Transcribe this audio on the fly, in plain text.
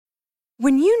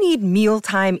When you need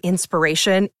mealtime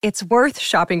inspiration, it's worth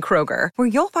shopping Kroger, where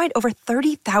you'll find over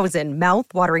 30,000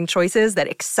 mouth-watering choices that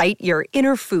excite your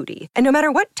inner foodie. And no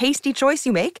matter what tasty choice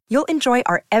you make, you'll enjoy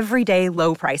our everyday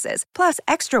low prices, plus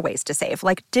extra ways to save,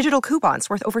 like digital coupons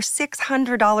worth over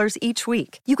 $600 each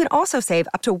week. You can also save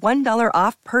up to $1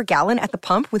 off per gallon at the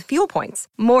pump with fuel points.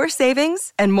 More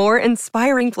savings and more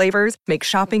inspiring flavors make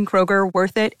shopping Kroger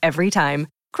worth it every time.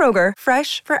 Kroger,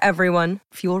 fresh for everyone.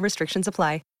 Fuel restrictions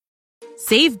apply.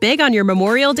 Save big on your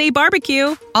Memorial Day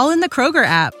barbecue, all in the Kroger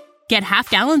app. Get half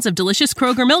gallons of delicious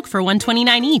Kroger milk for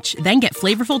 $1.29 each. Then get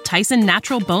flavorful Tyson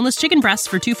natural boneless chicken breasts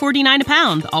for $2.49 a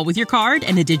pound, all with your card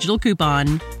and a digital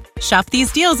coupon. Shop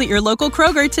these deals at your local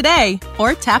Kroger today,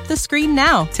 or tap the screen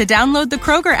now to download the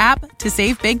Kroger app to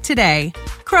save big today.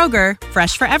 Kroger,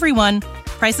 fresh for everyone.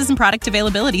 Prices and product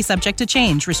availability subject to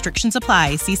change. Restrictions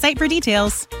apply. See site for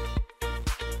details.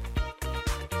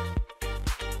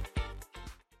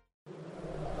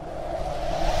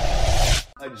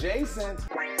 Adjacent.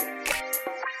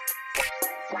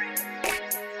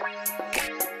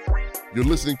 You're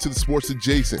listening to the Sports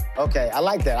Adjacent. Okay, I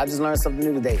like that. I just learned something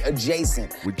new today.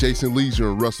 Adjacent. With Jason Leisure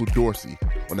and Russell Dorsey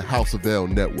on the House of L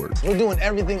Network. We're doing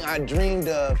everything I dreamed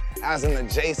of as an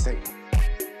adjacent.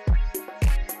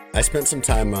 I spent some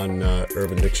time on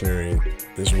Urban Dictionary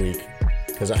this week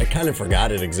because I kind of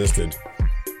forgot it existed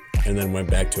and then went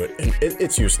back to it. And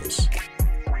it's useless.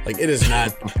 Like, it is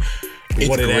not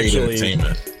what it actually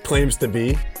claims to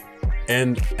be.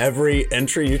 And every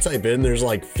entry you type in, there's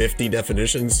like 50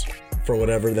 definitions for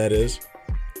whatever that is.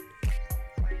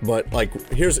 But like,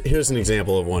 here's an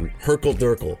example of one.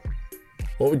 Herkel-Durkel.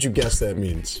 What would you guess that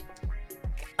means?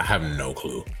 I have no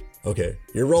clue. Okay,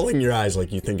 you're rolling your eyes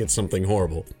like you think it's something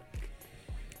horrible.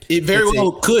 It very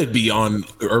well could be on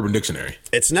Urban Dictionary.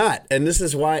 It's not, and this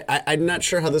is why I'm not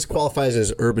sure how this qualifies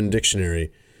as Urban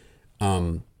Dictionary.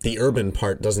 The urban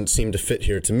part doesn't seem to fit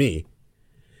here to me.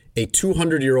 A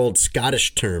 200-year-old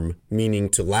Scottish term meaning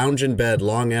to lounge in bed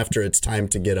long after it's time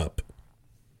to get up.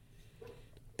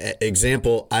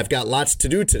 Example, I've got lots to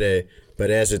do today,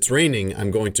 but as it's raining, I'm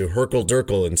going to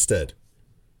Herkel-Durkel instead.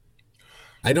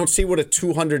 I don't see what how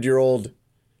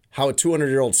a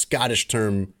 200-year-old Scottish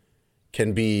term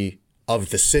can be of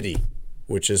the city,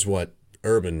 which is what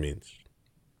urban means.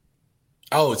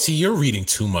 Oh, see, you're reading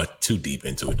too deep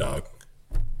into it, dog.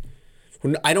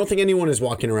 I don't think anyone is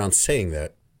walking around saying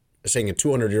that. Saying a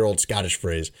 200-year-old Scottish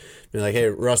phrase. Be like, hey,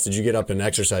 Russ, did you get up and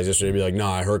exercise yesterday? Be like, no,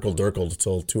 I Herkel-Durkeled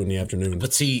till 2 PM.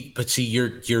 But see, you're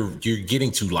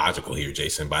getting too logical here,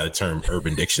 Jason, by the term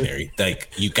Urban Dictionary.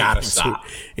 Like, you gotta stop.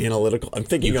 Analytical. I'm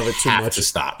thinking of it too much. You have to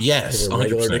stop. Yes, a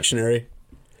regular 100%. dictionary.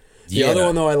 The other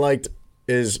one, though, I liked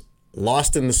is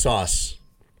lost in the sauce,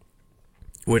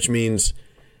 which means,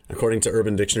 according to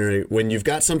Urban Dictionary, when you've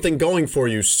got something going for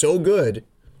you so good,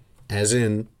 as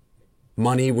in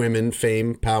money, women,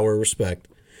 fame, power, respect,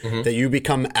 that you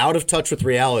become out of touch with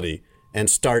reality and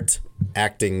start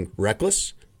acting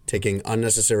reckless, taking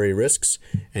unnecessary risks,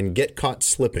 and get caught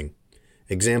slipping.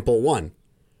 Example 1,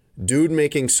 dude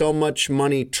making so much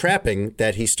money trapping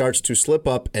that he starts to slip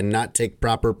up and not take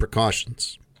proper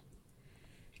precautions.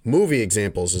 Movie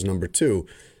examples is number 2,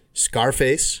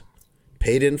 Scarface,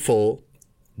 Paid in Full,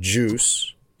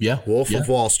 Juice, Wolf of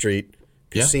Wall Street,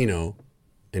 Casino,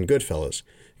 and Goodfellas.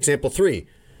 Example 3,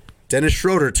 Dennis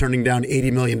Schroeder turning down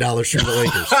 $80 million from the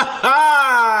Lakers.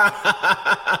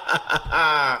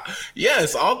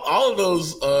 Yes, all of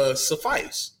those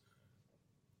suffice.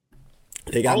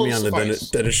 They got me on the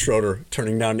Dennis Schroeder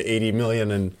turning down $80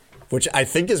 million, and which I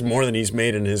think is more than he's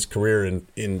made in his career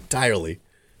entirely,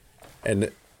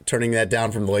 and turning that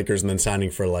down from the Lakers and then signing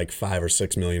for like $5 or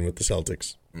 $6 million with the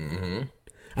Celtics. Mm-hmm.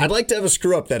 I'd like to have a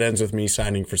screw up that ends with me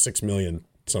signing for $6 million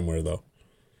somewhere, though.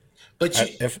 But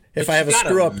if I have a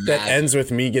screw up that ends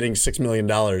with me getting $6 million,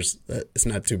 it's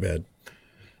not too bad.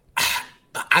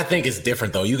 I think it's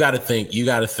different though. You got to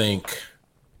think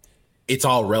it's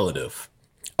all relative.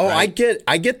 Oh, right?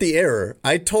 I get the error.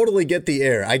 I totally get the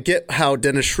error. I get how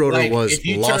Dennis Schroeder was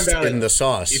lost in the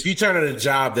sauce. If you turn out a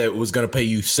job that was going to pay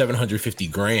you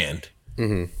 $750,000,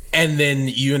 and then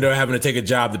you end up having to take a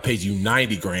job that pays you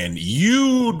 $90,000,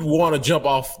 you'd want to jump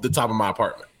off the top of my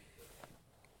apartment.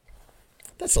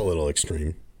 That's a little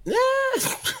extreme. Nah,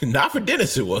 not for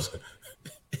Dennis, it wasn't.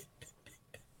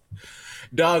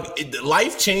 Dog,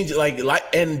 life changed.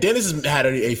 And Dennis has had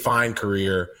a fine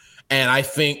career, and I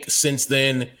think since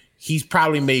then he's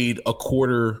probably made a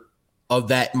quarter of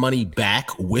that money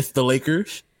back with the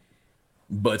Lakers.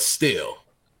 But still,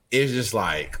 it's just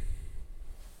like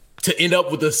to end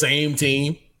up with the same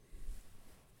team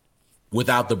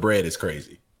without the bread is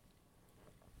crazy.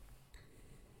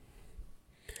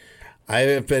 I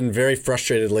have been very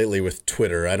frustrated lately with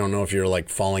Twitter. I don't know if you're like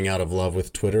falling out of love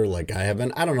with Twitter like I have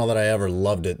been. I don't know that I ever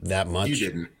loved it that much. You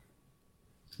didn't.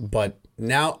 But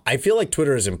now I feel like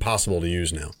Twitter is impossible to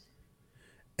use now.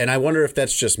 And I wonder if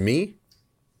that's just me.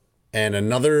 And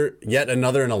yet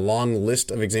another in a long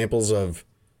list of examples of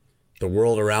the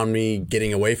world around me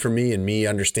getting away from me and me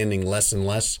understanding less and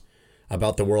less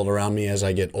about the world around me as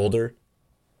I get older.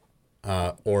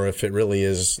 Or if it really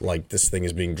is like this thing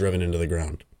is being driven into the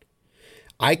ground.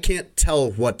 I can't tell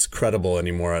what's credible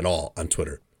anymore at all on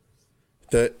Twitter.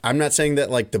 I'm not saying that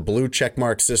like the blue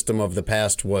checkmark system of the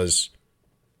past was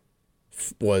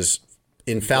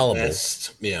infallible.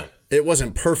 Yeah. It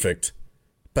wasn't perfect,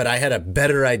 but I had a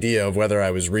better idea of whether I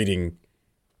was reading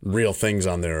real things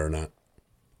on there or not.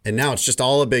 And now it's just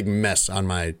all a big mess on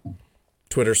my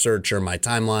Twitter search or my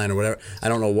timeline or whatever. I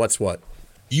don't know what's what.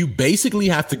 You basically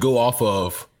have to go off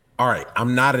of, all right,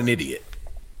 I'm not an idiot.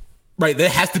 Right,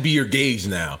 that has to be your gauge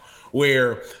now,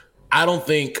 where I don't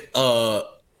think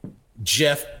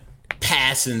Jeff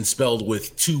Passan spelled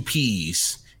with 2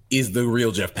 P's is the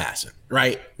real Jeff Passan,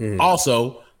 right?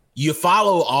 Also, you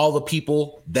follow all the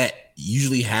people that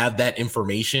usually have that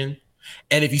information,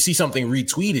 and if you see something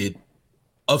retweeted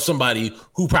of somebody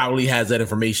who probably has that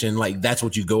information, like that's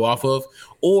what you go off of,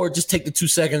 or just take the 2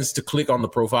 seconds to click on the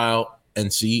profile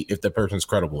and see if the person's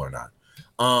credible or not.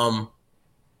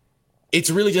 It's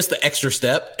really just the extra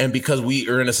step. And because we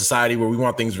are in a society where we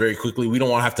want things very quickly, we don't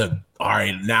want to have to, all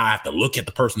right, now I have to look at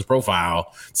the person's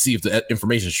profile, see if the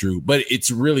information is true. But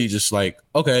it's really just like,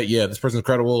 okay, yeah, this person's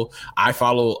credible. I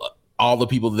follow all the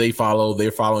people that they follow.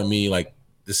 They're following me. Like,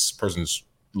 this person's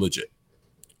legit.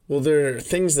 Well, there are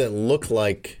things that look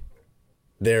like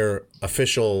they're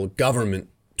official government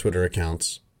Twitter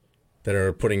accounts that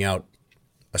are putting out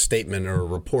a statement or a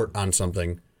report on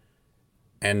something.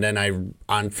 And then I,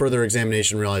 on further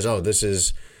examination, realized, oh, this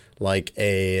is like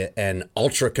an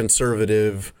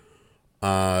ultra-conservative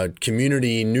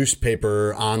community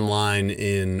newspaper online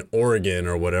in Oregon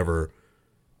or whatever,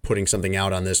 putting something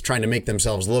out on this, trying to make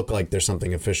themselves look like there's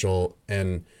something official.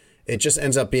 And it just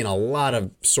ends up being a lot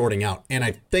of sorting out. And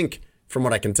I think, from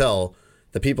what I can tell,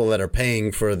 the people that are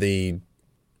paying for the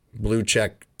blue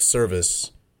check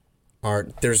service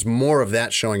there's more of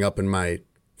that showing up in my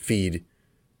feed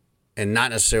and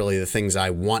not necessarily the things I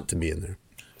want to be in there.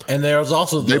 And there's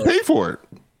also they pay for it.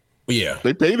 Yeah,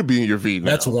 they pay to be in your feed.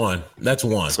 Now. That's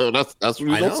one. So that's what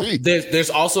you don't see. There's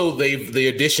also the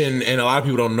addition, and a lot of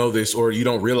people don't know this or you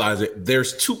don't realize it.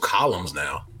 There's 2 columns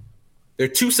now. There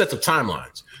are 2 sets of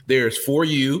timelines. There's For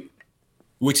You,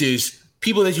 which is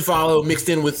people that you follow mixed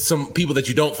in with some people that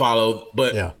you don't follow,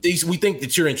 but we think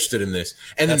that you're interested in this.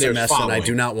 And that's then there's a mess, following. and I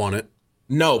do not want it.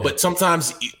 No, but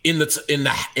sometimes in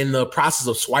the process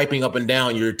of swiping up and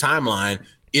down your timeline,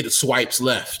 it swipes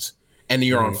left, and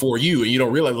you're on For You, and you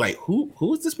don't realize like who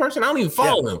is this person? I don't even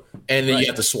follow him, and then you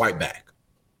have to swipe back.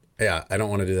 Yeah, I don't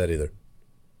want to do that either.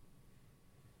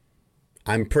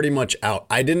 I'm pretty much out.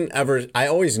 I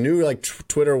always knew like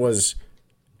Twitter was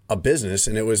a business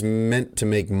and it was meant to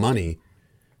make money,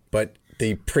 but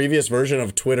the previous version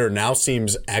of Twitter now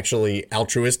seems actually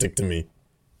altruistic to me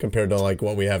compared to like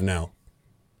what we have now.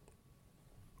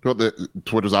 Well,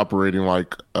 Twitter's operating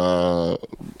like, the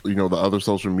other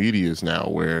social medias now,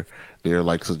 where they're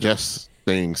like suggest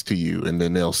things to you, and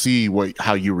then they'll see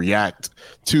how you react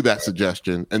to that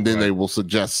suggestion, and then they will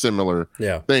suggest similar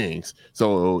things.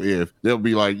 So if they'll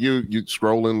be like you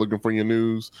scrolling looking for your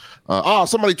news,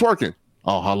 somebody twerking.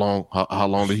 Oh, how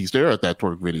long did he stare at that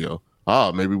twerk video?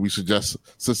 Maybe we suggest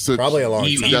probably a long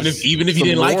time. Even if you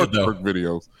didn't like it though. Twerk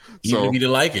videos. Even if you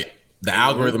didn't like it. The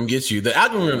algorithm gets you. The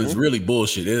algorithm is really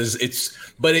bullshit. It's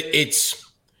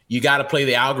you got to play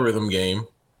the algorithm game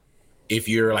if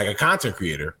you're like a content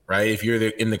creator, right? If you're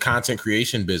in the content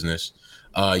creation business,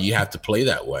 you have to play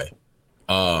that way.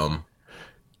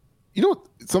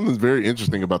 Something's very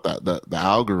interesting about that. The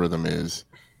algorithm is,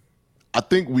 I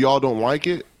think we all don't like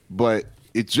it, but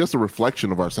it's just a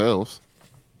reflection of ourselves.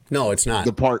 No, it's not.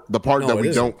 The part that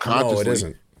we don't consciously. No, it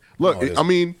isn't. Look, I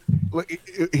mean,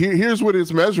 here's what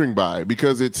it's measuring by,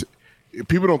 because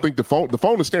people don't think the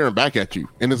phone is staring back at you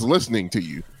and it's listening to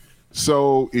you.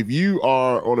 So if you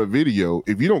are on a video,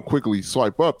 if you don't quickly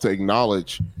swipe up to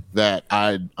acknowledge that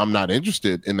I'm not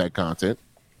interested in that content,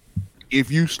 if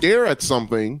you stare at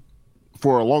something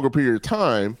for a longer period of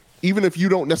time, even if you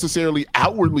don't necessarily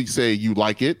outwardly say you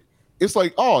like it, it's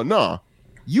like, oh, nah,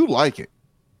 you like it.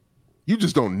 You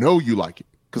just don't know you like it.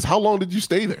 Because how long did you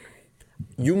stay there?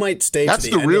 You might stay to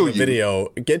the end of the video,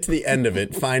 get to the end of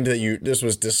it, find that this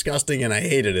was disgusting and I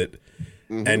hated it.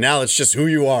 Mm-hmm. And now it's just who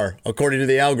you are. According to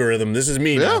the algorithm, this is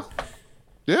me now.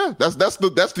 Yeah, that's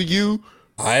the you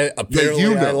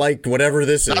I like whatever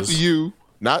this not is. The you,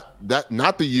 not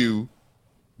the you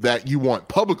that you want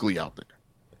publicly out there.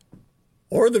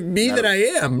 Or the me that I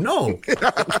am. No.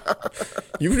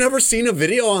 You've never seen a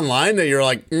video online that you're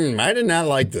like, I did not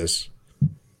like this.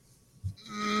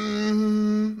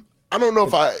 I don't know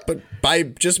if I. But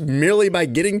merely by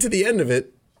getting to the end of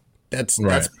it, that's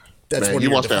Man, one of you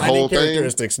your watch that defining whole thing?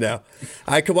 characteristics now.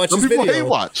 I could watch Some this people video hate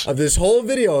watch. of this whole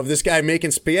video of this guy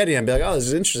making spaghetti and be like, oh, this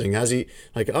is interesting. How's he,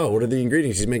 like, oh, what are the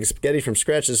ingredients? He's making spaghetti from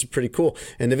scratch. This is pretty cool.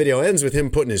 And the video ends with him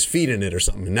putting his feet in it or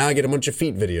something. And now I get a bunch of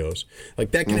feet videos.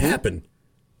 Like, that can happen.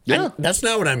 Yeah. That's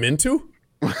not what I'm into.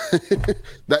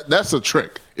 That's a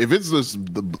trick. If it's this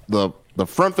the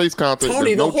front face content,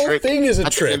 Tony, there's the no whole trick thing is a at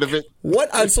the trick. end of it.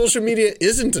 What on social media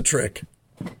isn't a trick?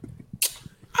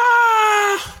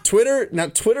 Twitter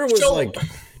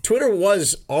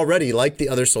was already like the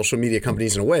other social media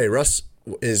companies in a way. Russ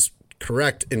is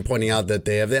correct in pointing out that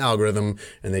they have the algorithm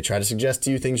and they try to suggest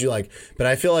to you things you like. But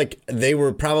I feel like they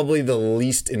were probably the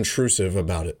least intrusive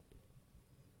about it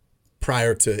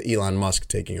prior to Elon Musk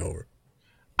taking over.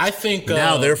 I think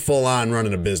now they're full on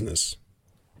running a business.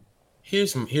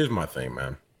 Here's my thing,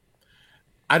 man.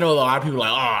 I know a lot of people are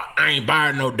like, oh, I ain't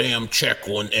buying no damn check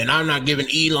one, and I'm not giving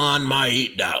Elon my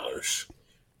 $8.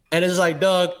 And it's like,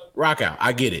 Doug, rock out.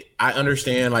 I get it. I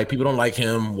understand. Like, people don't like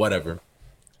him, whatever.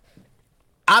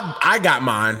 I got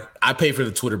mine. I pay for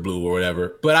the Twitter Blue or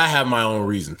whatever, but I have my own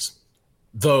reasons.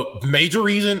 The major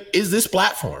reason is this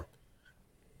platform.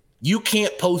 You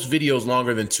can't post videos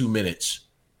longer than 2 minutes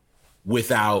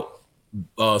without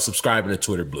subscribing to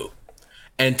Twitter Blue.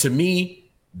 And to me,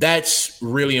 that's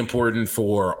really important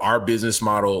for our business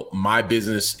model, my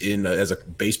business as a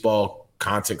baseball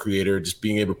content creator, just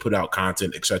being able to put out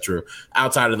content, etc.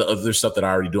 Outside of the other stuff that I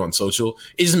already do on social.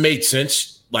 It just made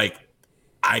sense. Like,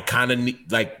 I kind of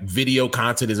need, like, video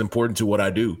content is important to what I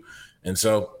do. And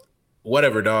so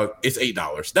whatever, dog, it's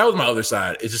 $8. That was my other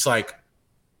side. It's just like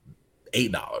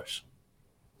 $8.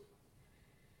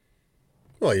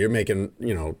 Well, you're making,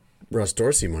 Russ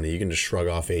Dorsey money. You can just shrug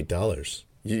off $8.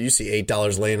 You see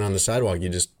 $8 laying on the sidewalk,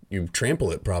 you trample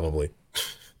it probably.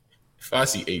 If I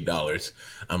see $8,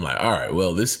 I'm like, all right,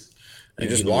 well, this. You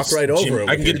just walk right over it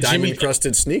with your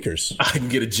diamond-crusted sneakers. I can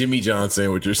get a Jimmy John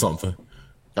sandwich or something.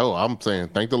 Oh, I'm saying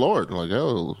thank the Lord. Like,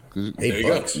 oh,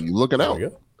 $8. You looking out?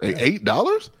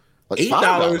 $8? Like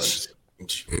 $8.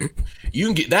 You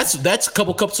can get that's a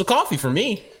couple cups of coffee for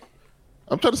me.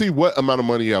 I'm trying to see what amount of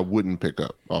money I wouldn't pick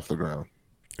up off the ground.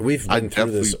 We've been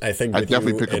through this. I think I'd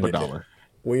definitely pick up $1.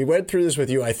 We went through this with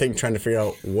you, I think, trying to figure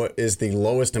out what is the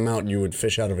lowest amount you would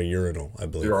fish out of a urinal, I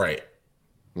believe. You're right.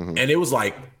 Mm-hmm. And it was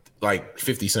like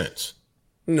 50 cents.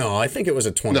 No, I think it was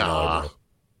a $20 bill.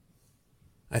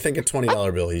 I think a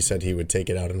 $20 bill, he said he would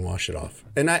take it out and wash it off.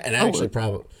 And I actually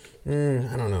probably,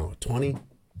 I don't know, 20?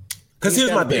 Because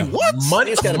here's my thing. What?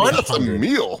 Money's got to be a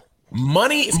meal.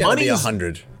 Money is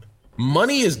 100.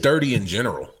 Money is dirty in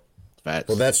general. Facts.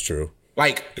 Well, that's true.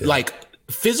 Like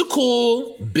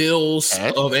physical bills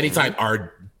of any type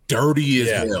are dirty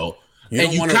as hell.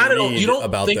 And you kind of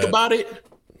don't think about it.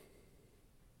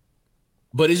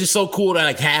 But it's just so cool to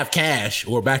like have cash.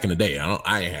 Or back in the day,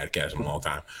 I ain't had cash in a long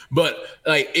time. But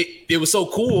like it was so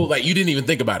cool, like you didn't even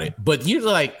think about it. But you're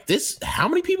like, how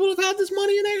many people have had this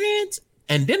money in their hands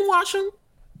and didn't wash them?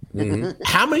 Mm-hmm.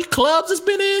 How many clubs it's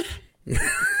been in?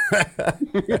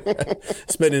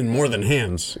 It's been in more than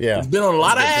hands. Yeah, it's been on a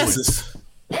lot of asses.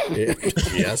 Yeah.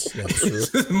 Yes, that's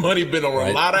true. Money been on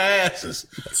a lot of asses.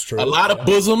 That's true. A lot of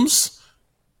bosoms.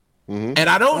 Mm-hmm. And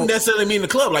I don't necessarily mean the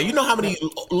club. Like, you know how many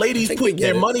ladies put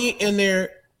their money in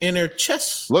their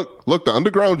chests? Look, the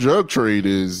underground drug trade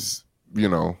is,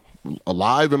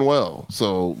 alive and well.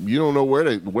 So you don't know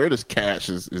where this cash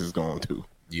is going to.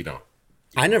 You don't.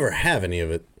 I never have any of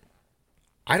it.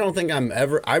 I don't think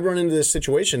I run into this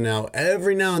situation now.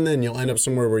 Every now and then you'll end up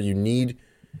somewhere where you need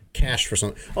cash for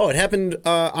something. Oh, it happened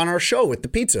on our show with the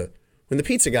pizza. When the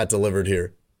pizza got delivered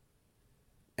here.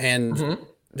 And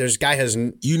there's guy has...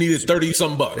 You needed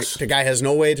 30-some bucks. The guy has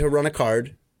no way to run a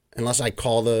card unless I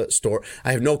call the store.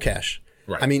 I have no cash.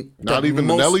 Right. I mean... Not even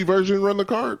the Nelly version run the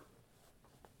card?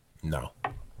 No.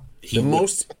 The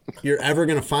most you're ever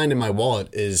going to find in my wallet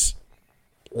is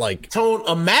like... Tone,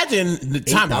 imagine the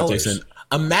time out, Jason.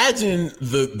 Imagine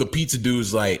the pizza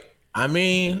dude's like, I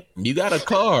mean, you got a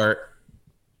card.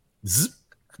 Zip.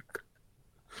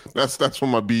 That's for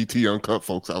my BT Uncut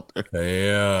folks out there.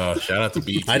 Yeah, shout out to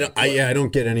BT. I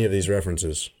don't get any of these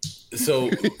references. So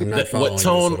what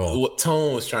Tone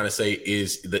was trying to say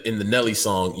is that in the Nelly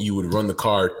song, you would run the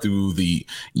card through the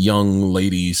young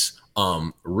lady's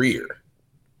rear.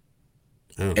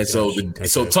 Oh, and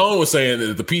so Tone was saying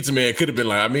that the pizza man could have been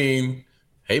like, I mean,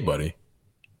 Hey, buddy,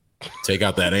 take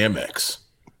out that Amex.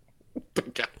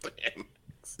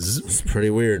 It's pretty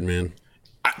weird, man.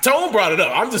 Tone brought it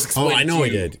up. I'm just explaining. Oh, I know he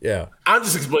did. Yeah, I'm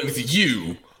just explaining to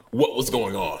you what was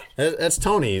going on. That's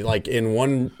Tony. Like in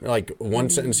one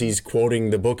sentence, he's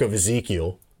quoting the book of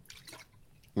Ezekiel,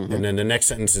 and then the next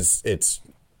sentence it's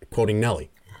quoting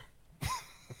Nelly,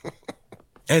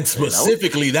 and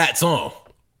specifically that song.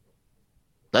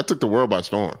 That took the world by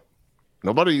storm.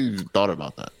 Nobody thought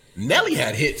about that. Nelly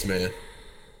had hits, man.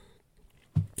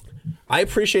 I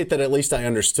appreciate that at least I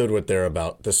understood what they're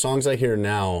about. The songs I hear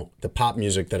now, the pop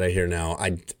music that I hear now,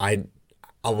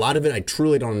 a lot of it I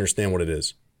truly don't understand what it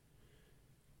is.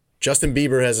 Justin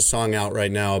Bieber has a song out right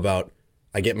now about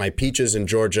I get my peaches in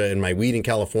Georgia and my weed in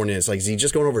California. It's like, is he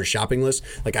just going over a shopping list?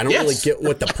 Like, I don't really get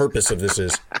what the purpose of this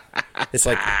is. It's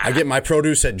like, I get my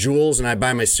produce at Jewel's and I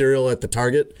buy my cereal at the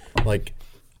Target. Like,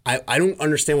 I don't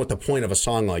understand what the point of a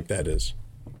song like that is.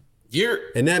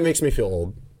 And that makes me feel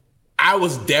old. I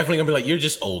was definitely going to be like, you're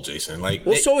just old, Jason. Like,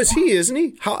 well, so is he, isn't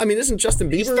he? Isn't Justin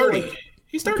Bieber? He's 30. Like,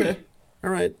 he's 30. Okay. All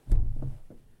right.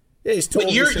 Yeah, he's too but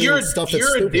old. You're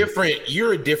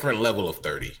a different level of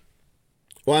 30.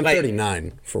 Well, I'm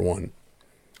 39 for one.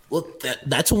 Well,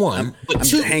 that's one. I'm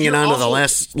hanging on to the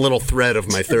last little thread of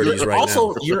my 30s right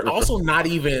now. You're also not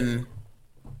even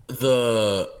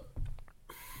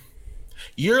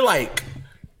you're like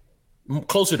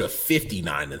closer to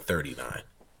 59 than 39.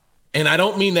 And I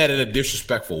don't mean that in a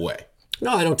disrespectful way.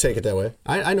 No, I don't take it that way.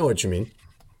 I know what you mean.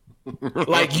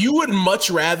 Like, you would much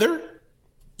rather,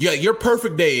 your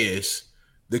perfect day is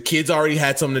the kids already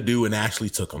had something to do and Ashley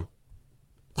took them.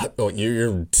 Oh,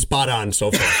 you're spot on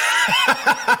so far.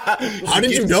 How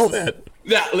did you know that?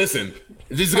 Yeah, listen,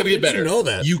 this is going to get better. You know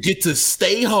that? You get to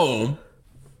stay home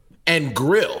and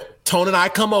grill. Tone and I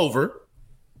come over.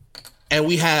 And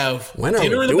we have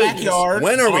dinner in the backyard.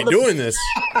 When are we doing this?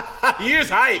 You're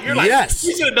hype. You're like, yes.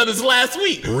 We should have done this last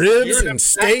week. Ribs and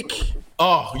steak.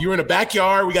 Oh, you're in the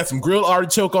backyard. We got some grilled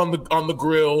artichoke on the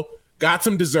grill. Got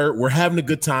some dessert. We're having a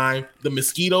good time. The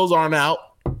mosquitoes aren't out.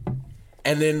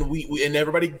 And then we and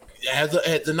everybody has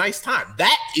a nice time.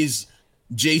 That is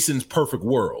Jason's perfect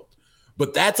world.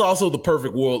 But that's also the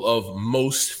perfect world of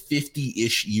most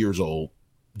 50-ish years old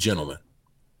gentlemen.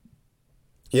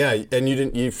 Yeah, and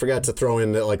you forgot to throw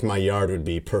in that like my yard would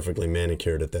be perfectly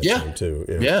manicured at that time too.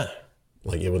 Yeah.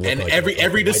 Like it would look and like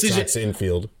every decision White Sox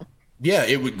infield. Yeah,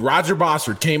 it would. Roger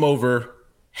Bossard came over,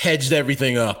 hedged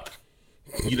everything up.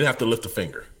 You didn't have to lift a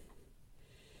finger.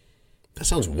 That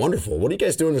sounds wonderful. What are you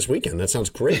guys doing this weekend? That sounds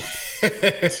great.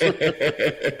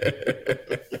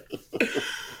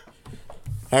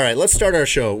 All right, let's start our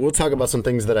show. We'll talk about some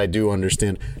things that I do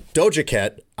understand. Doja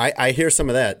Cat, I hear some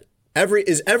of that.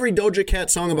 Is every Doja Cat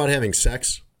song about having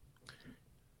sex?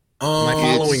 Am I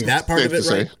following that part of it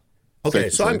right? Okay,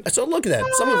 so look at that.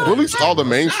 Some of it. Well, at least all the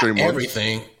mainstream ones.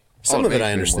 Everything. Some of it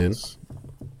I understand.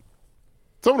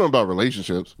 Some of them about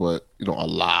relationships, but a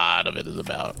lot of it is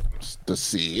about the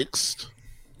sex.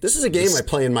 This is a game I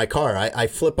play in my car. I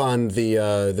flip on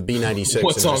the B96.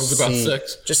 What songs about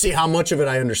sex? Just see how much of it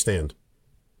I understand.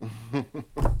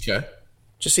 Okay.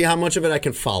 Just see how much of it I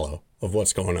can follow of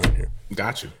what's going on here.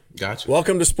 Got you.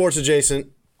 Welcome to Sports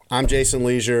Adjacent. I'm Jason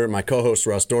Leisure. My co-host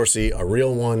Russ Dorsey, a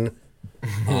real one.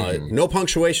 No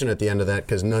punctuation at the end of that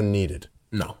because none needed.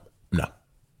 No.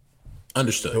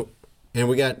 Understood. And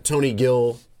we got Tony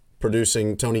Gill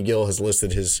producing. Tony Gill has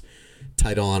listed his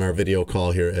title on our video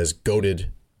call here as Goated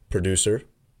Producer.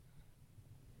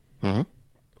 All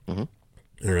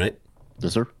right.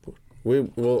 Yes, sir. We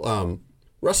will.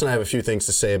 Russ and I have a few things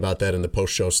to say about that in the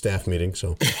post-show staff meeting.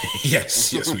 So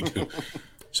yes, we do.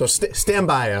 So stand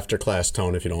by after class,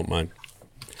 Tone, if you don't mind.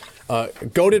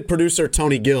 Goated producer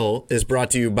Tony Gill is brought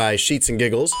to you by Sheets and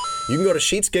Giggles. You can go to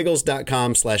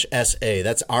sheetsgiggles.com/SA.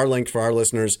 That's our link for our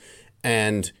listeners.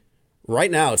 And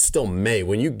right now, it's still May.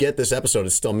 When you get this episode,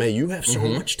 it's still May. You have so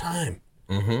much time.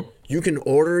 You can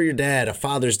order your dad a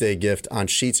Father's Day gift on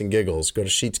Sheets and Giggles. Go to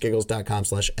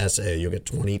sheetsgiggles.com/SA. You'll get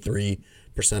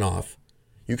 23% off.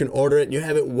 You can order it. You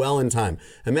have it well in time.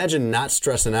 Imagine not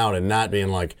stressing out and not being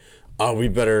like, oh, we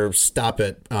better stop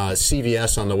at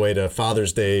CVS on the way to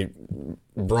Father's Day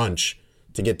brunch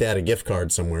to get Dad a gift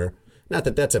card somewhere. Not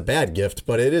that that's a bad gift,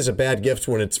 but it is a bad gift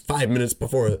when it's 5 minutes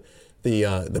before the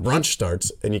brunch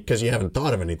starts and because you haven't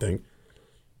thought of anything.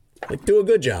 Like, do a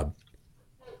good job.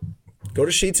 Go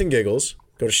to Sheets and Giggles.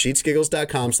 Go to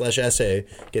sheetsgiggles.com/SA.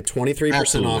 Get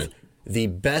 23% off the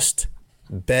best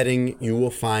bedding you will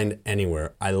find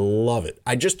anywhere. I love it.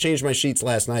 I just changed my sheets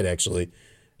last night, actually.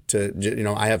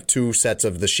 I have 2 sets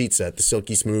of the sheet set, the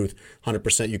Silky Smooth,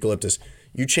 100% eucalyptus.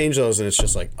 You change those and it's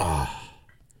just like,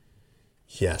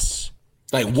 yes.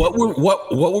 Like what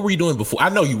were we doing before? I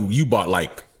know you bought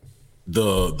like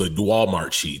the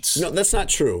Walmart sheets. No, that's not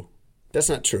true. That's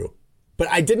not true. But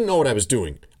I didn't know what I was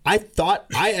doing. I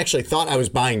actually thought I was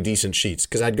buying decent sheets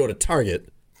because I'd go to Target.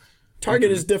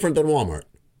 Target is different than Walmart.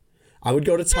 I would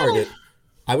go to Target.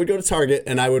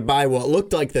 And I would buy what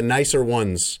looked like the nicer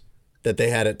ones that they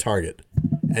had at Target.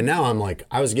 And now I'm like,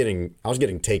 I was getting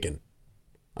taken.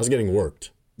 I was getting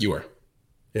worked. You were.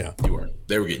 Yeah. You were.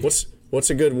 They were getting. What's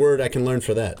a good word I can learn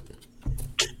for that?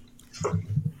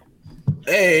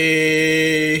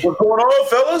 Hey. What's going on,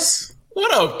 fellas?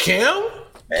 What up, Cam?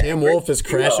 Cam Wolf is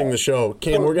crashing the show.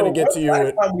 Cam, we're gonna get to you.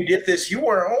 Last time we did this, you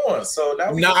weren't on, so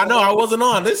now. No, I know I wasn't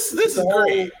on. This is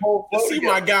great. Let's see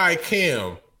my guy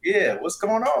Cam. Yeah, what's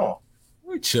going on?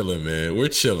 We're chilling, man. We're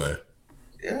chilling.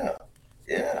 Yeah.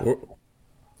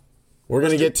 We're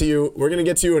gonna get to you. We're gonna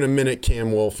get to you in a minute,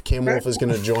 Cam Wolf. Cam Wolf is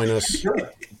gonna join us.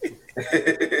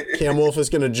 Cam Wolf is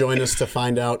gonna join us to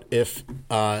find out if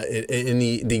in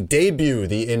the debut,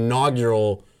 the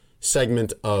inaugural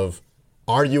segment of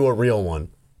Are You a Real One?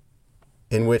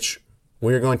 In which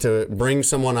we're going to bring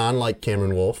someone on like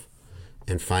Cameron Wolf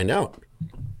and find out,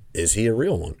 is he a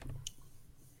real one?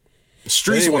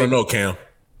 Streets want to know, Cam.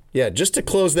 Yeah, just to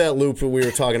close that loop that we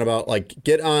were talking about, like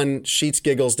get on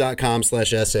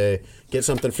sheetsgiggles.com/SA, get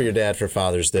something for your dad for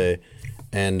Father's Day,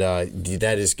 and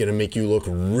that is going to make you look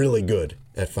really good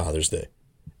at Father's Day.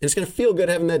 And it's going to feel good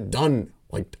having that done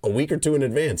like a week or two in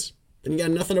advance. Then you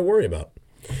got nothing to worry about.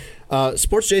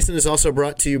 Sports Jason is also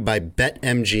brought to you by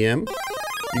BetMGM.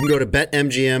 You can go to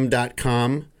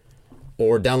betmgm.com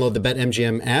or download the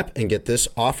BetMGM app and get this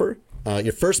offer.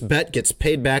 Your first bet gets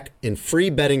paid back in free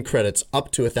betting credits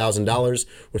up to $1,000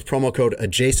 with promo code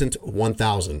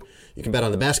adjacent1000. You can bet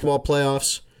on the basketball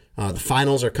playoffs. The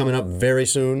finals are coming up very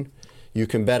soon. You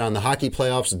can bet on the hockey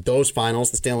playoffs, those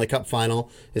finals. The Stanley Cup final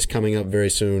is coming up very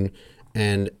soon.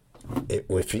 And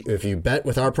if you bet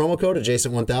with our promo code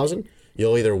adjacent1000,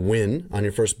 you'll either win on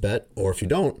your first bet, or if you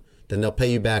don't, then they'll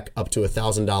pay you back up to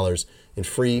 $1,000 in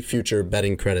free future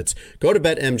betting credits. Go to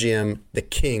BetMGM, the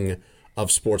king of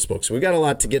sportsbooks. We've got a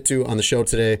lot to get to on the show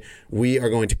today. We are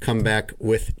going to come back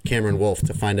with Cameron Wolf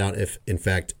to find out if, in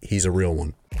fact, he's a real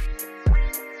one.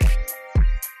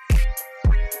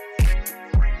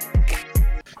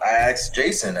 I asked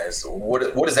Jason,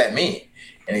 what does that mean?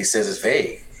 And he says it's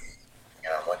vague.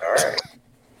 And I'm like, all right.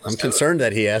 I'm concerned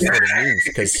that he asked what it means,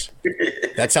 because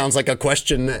that sounds like a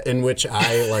question in which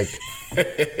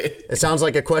it sounds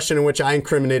like a question in which I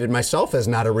incriminated myself as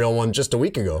not a real one just a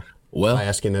week ago. Well, by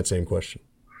asking that same question.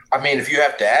 I mean, if you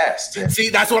have to ask. Then. See,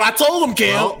 that's what I told him,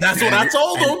 Cam. Well, that's what I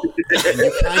told him.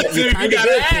 You kind of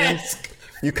did, Cam.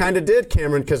 You kind of did,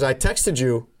 Cameron, because I texted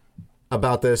you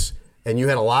about this, and you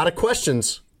had a lot of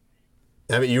questions.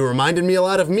 I mean, you reminded me a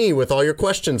lot of me with all your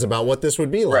questions about what this would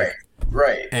be like.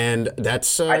 Right. And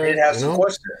that's I did have some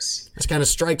questions. That's kind of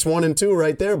strikes 1 and 2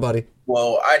 right there, buddy.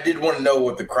 Well, I did want to know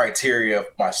what the criteria of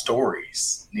my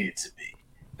stories needed to be.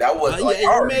 That was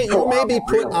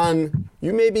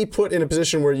you may be put in a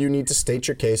position where you need to state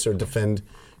your case or defend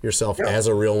yourself as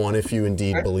a real one if you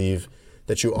indeed believe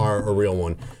that you are a real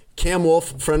one. Cam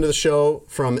Wolf, friend of the show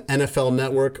from NFL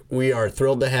Network. We are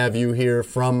thrilled to have you here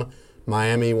from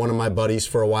Miami, one of my buddies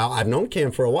for a while. I've known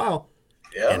Cam for a while.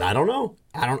 Yeah. And I don't know.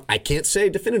 I can't say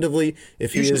definitively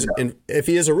if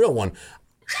he is a real one.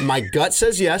 My gut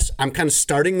says yes. I'm kind of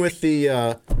starting with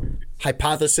the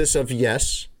hypothesis of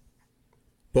yes,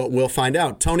 but we'll find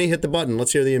out. Tony, hit the button.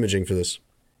 Let's hear the imaging for this.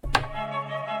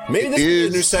 Maybe this is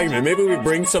a new segment. Maybe we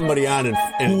bring somebody on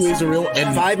and who is a real?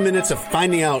 And 5 minutes of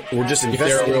finding out. We're just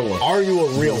investigating. Are you a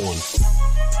real one?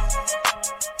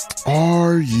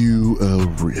 Are you a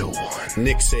real one?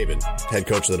 Nick Saban, head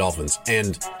coach of the Dolphins,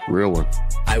 and real one.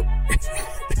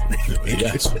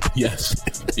 Yes.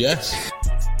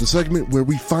 The segment where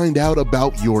we find out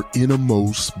about your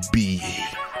innermost being.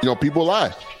 People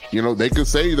lie. They could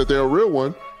say that they're a real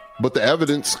one, but the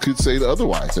evidence could say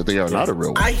otherwise, that they are not a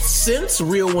real one. I sense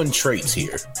real one traits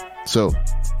here. So,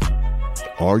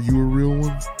 are you a real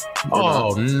one?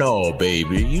 Oh, no,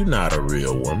 baby. You're not a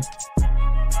real one.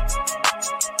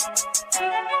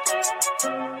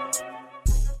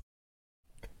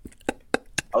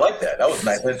 I like that. That was a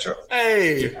nice intro.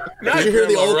 Hey, did you hear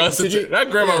the old Russ? Not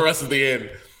Grandma Russ at the end.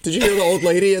 Did you hear the old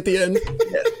lady at the end?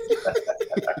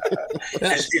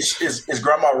 Yes. Is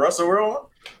Grandma Russ a real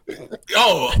one?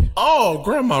 Oh,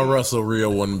 Grandma Russ a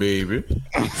real one, baby.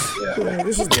 Yeah,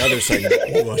 this is the other segment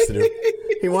he wants to do.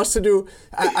 He wants to do.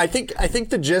 I think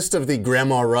the gist of the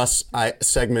Grandma Russ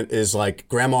segment is like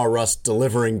Grandma Russ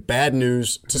delivering bad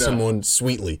news to someone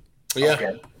sweetly. Yeah.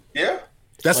 Okay. Yeah.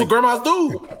 That's what grandmas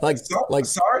do.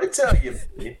 Sorry to tell you.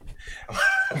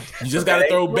 You just got to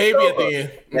throw baby at the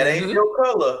end. That ain't your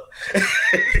color.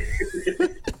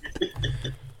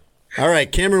 All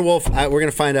right, Cameron Wolf, we're going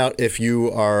to find out if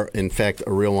you are, in fact,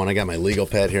 a real one. I got my legal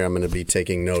pad here. I'm going to be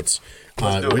taking notes.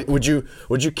 Would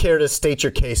you care to state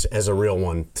your case as a real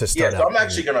one to start out? Yeah, so I'm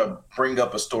actually going to bring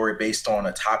up a story based on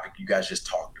a topic you guys just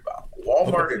talked about,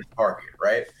 Walmart and Target,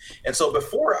 right? And so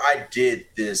before I did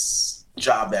this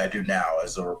job that I do now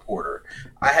as a reporter,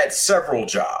 I had several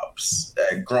jobs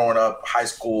growing up, high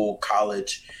school,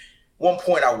 college. At one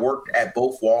point, I worked at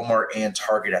both Walmart and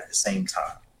Target at the same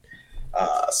time.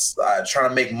 Trying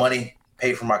to make money,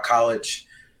 pay for my college.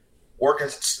 Working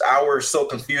hours so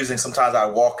confusing. Sometimes I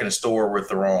walk in a store with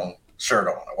the wrong shirt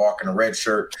on. I walk in a red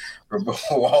shirt for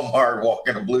Walmart, walk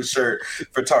in a blue shirt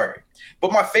for Target.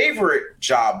 But my favorite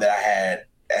job that I had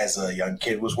as a young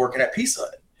kid was working at Pizza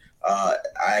Hut.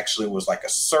 I actually was like a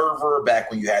server back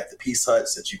when you had the Pizza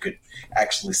Huts that you could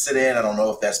actually sit in. I don't know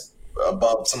if that's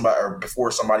above somebody or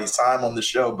before somebody's time on the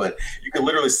show, but you could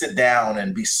literally sit down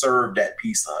and be served at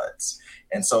Pizza Huts.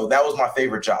 And so that was my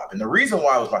favorite job. And the reason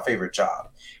why it was my favorite job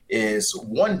is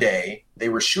one day they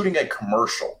were shooting a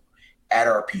commercial at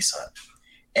our Pizza Hut.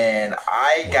 And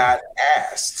I got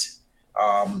asked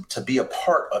to be a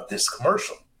part of this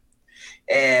commercial.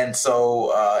 And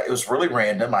so it was really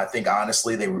random. I think,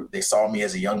 honestly, they saw me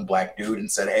as a young black dude and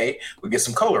said, hey, we get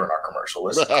some color in our commercial.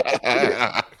 Let's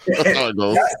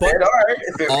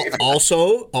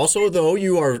Also, though,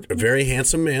 you are a very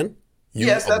handsome man. You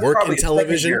work in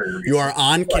television. You are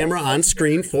on camera, on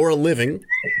screen for a living.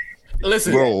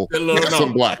 Listen, no.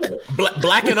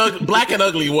 Black and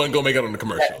ugly wasn't gonna make it on the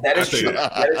commercial. That is true.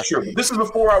 That is true. This is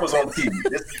before I was on TV.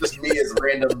 This is just me as a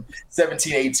random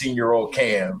 17, 18-year-old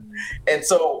Cam. And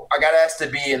so I got asked to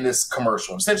be in this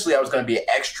commercial. Essentially, I was going to be an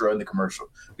extra in the commercial.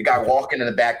 The guy walking in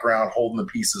the background, holding the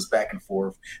pieces back and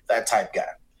forth, that type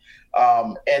guy.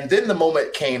 And then the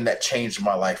moment came that changed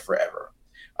my life forever.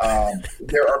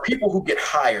 There are people who get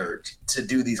hired to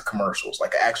do these commercials,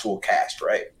 like an actual cast,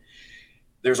 right?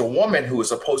 There's a woman who was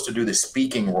supposed to do the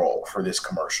speaking role for this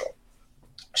commercial.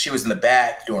 She was in the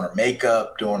back doing her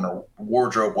makeup, doing her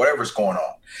wardrobe, whatever's going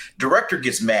on. Director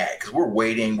gets mad because we're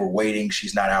waiting.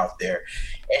 She's not out there.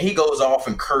 And he goes off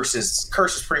and curses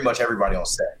pretty much everybody on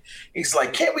set. He's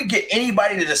like, can't we get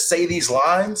anybody to just say these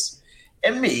lines?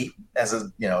 And me, as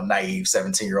a naive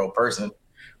 17-year-old person,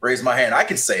 raise my hand. I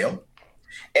can say them.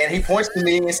 And he points to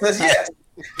me and says, yes,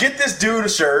 get this dude a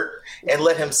shirt and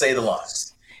let him say the lines.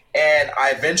 And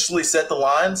I eventually said the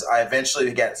lines. I eventually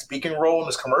got a speaking role in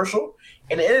this commercial.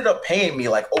 And it ended up paying me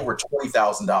like over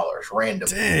 $20,000 random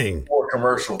for a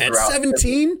commercial. At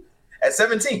 17? At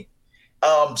 17.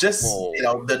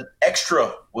 The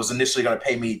extra was initially going to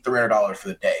pay me $300 for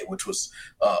the day, which was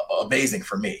amazing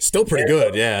for me. Still pretty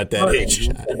good, at that age.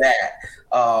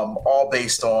 All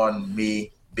based on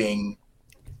me being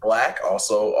black,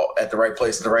 also at the right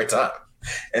place at the right time.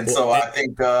 And so I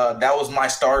think that was my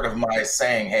start of my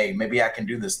saying, hey, maybe I can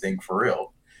do this thing for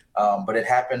real. But it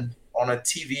happened on a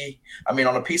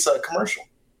Pizza Hut commercial.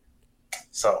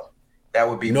 So that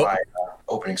would be my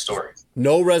opening story.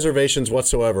 No reservations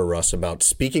whatsoever, Russ, about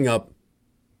speaking up,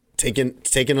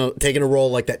 taking a role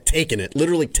like that,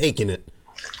 literally taking it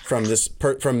from this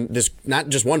not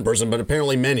just one person, but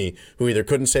apparently many who either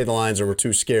couldn't say the lines or were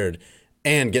too scared,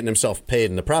 and getting himself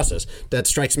paid in the process. That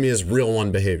strikes me as real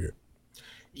one behavior.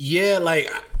 Yeah,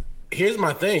 like, here's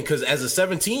my thing, because as a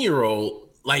 17-year-old,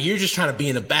 like, you're just trying to be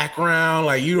in the background.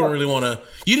 Like, you don't really want to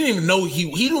 – you didn't even know – he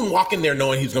didn't walk in there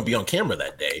knowing he was going to be on camera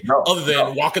that day, other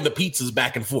than walking the pizzas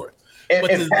back and forth.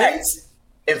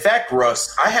 In fact,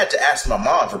 Russ, I had to ask my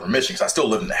mom for permission because I still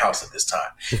live in the house at this time.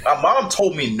 My mom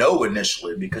told me no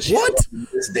initially because she wanted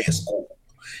this day of school.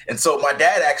 And so my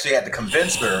dad actually had to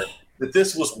convince her that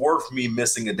this was worth me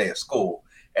missing a day of school.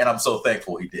 And I'm so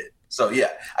thankful he did. So, yeah,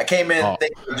 I came in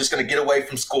thinking I'm just going to get away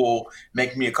from school,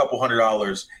 make me a couple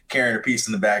 $100, carrying a piece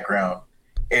in the background.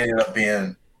 It ended up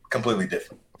being completely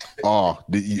different.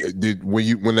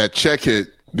 When that check hit,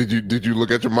 did you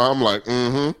look at your mom like,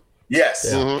 mm-hmm?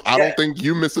 Yes. Mm-hmm. I don't think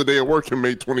you missed a day of work and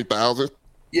made $20,000.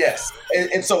 Yes.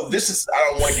 And so this is, I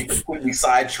don't want to get completely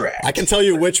sidetracked. I can tell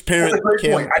you which parent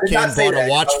Cam bought a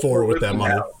watch for with that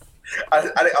money. I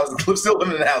was still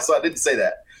living in the house, so I didn't say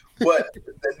that. But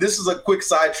this is a quick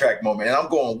sidetrack moment, and I'm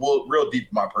going real deep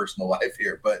in my personal life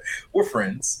here, but we're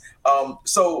friends.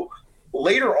 So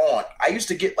later on, I used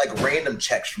to get like random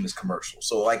checks from this commercial.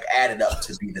 So like added up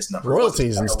to be this number.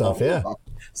 Royalties and stuff, yeah.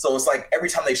 So it's like every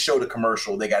time they show the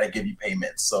commercial, they got to give you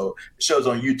payments. So it shows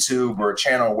on YouTube or a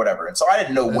channel or whatever. And so I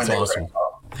didn't know when they were going to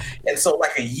come. And so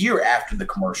like a year after the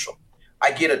commercial,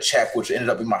 I get a check, which ended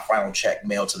up being my final check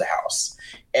mailed to the house.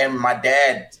 And my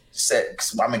dad said,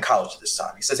 'cause I'm in college at this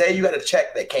time. He says, "Hey, you got a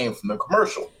check that came from the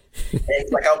commercial." And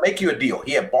he's like, "I'll make you a deal."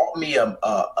 He had bought me a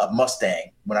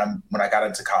Mustang when I got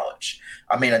into college.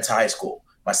 Into high school,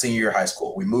 my senior year of high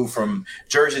school. We moved from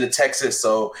Jersey to Texas,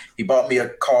 so he bought me a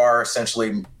car.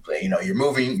 Essentially, you're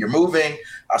moving.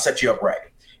 I'll set you up right.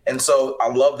 And so I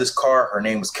love this car. Her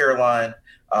name was Caroline.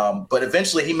 But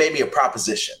eventually, he made me a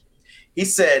proposition. He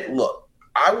said, "Look,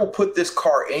 I will put this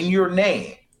car in your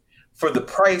name for the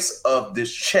price of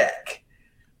this check,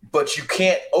 but you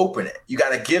can't open it. You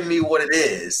got to give me what it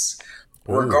is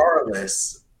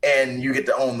regardless, and you get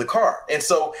to own the car." And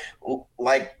so,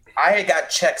 like, I had got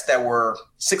checks that were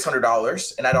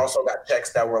 $600, and I'd also got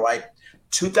checks that were like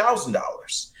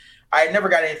 $2,000. I had never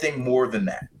got anything more than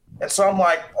that. And so I'm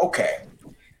like, okay,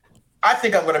 I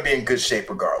think I'm going to be in good shape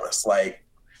regardless. Like,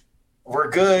 we're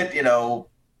good,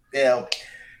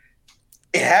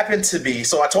 It happened to be,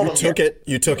 so I told him.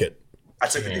 You took it. I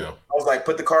took the deal. I was like,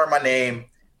 put the car in my name,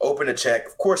 open a check.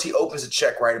 Of course, he opens a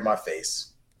check right in my face.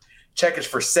 Check is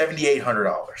for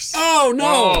 $7,800. Oh,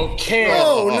 no. Cam.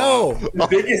 Oh, no. The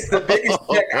biggest check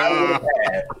I would have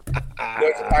had the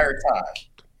entire time.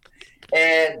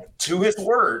 And to his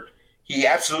word, he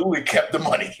absolutely kept the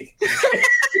money.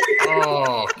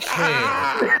 Oh,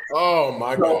 Cam. Oh,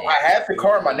 my God. So I had the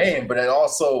car in my name, but it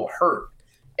also hurt.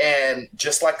 And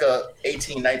just like a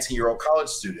 18, 19-year-old college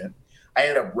student, I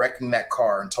ended up wrecking that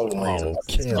car and totaling it.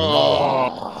 Cam.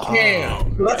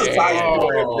 So that's a side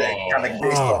story thing, kind of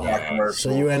based on my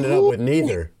commercial. So you ended up with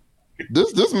neither.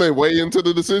 This may weigh into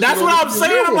the decision. That's what I'm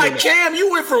saying. I'm like, Cam, you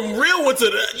went from real one to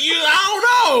I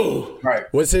don't know.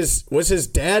 Right. Was his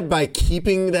dad by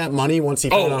keeping that money once he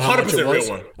found out how much it was?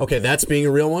 Real one. Okay, that's being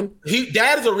a real one?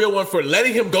 Dad is a real one for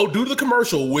letting him go do the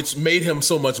commercial, which made him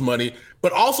so much money,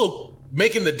 but also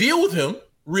making the deal with him,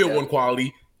 real one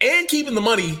quality, and keeping the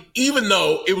money, even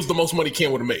though it was the most money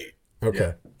Cam would have made.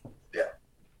 Okay. Yeah.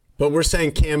 But we're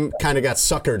saying Cam kind of got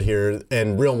suckered here,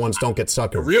 and real ones don't get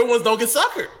suckered. Real ones don't get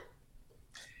suckered.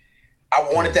 I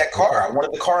wanted that car. I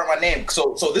wanted the car in my name.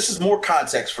 So this is more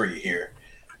context for you here.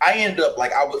 I ended up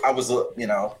like I was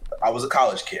a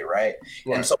college kid, right?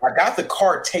 And so I got the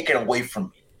car taken away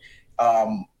from me.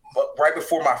 But right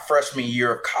before my freshman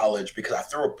year of college, because I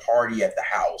threw a party at the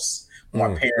house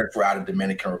when my parents were out in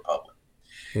Dominican Republic.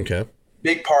 Okay.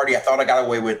 Big party. I thought I got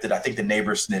away with it. I think the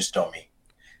neighbors snitched on me.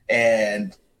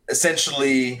 And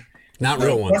essentially, not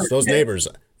real ones. Those neighbors,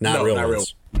 not real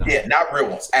ones. Yeah, not real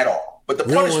ones at all. But the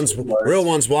real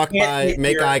ones walk by,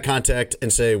 make eye contact,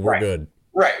 and say, we're good.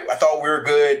 Right. I thought we were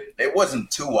good. It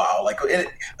wasn't too wild. Like I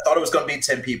thought it was going to be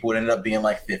 10 people. It ended up being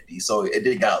like 50. So it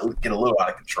did get a little out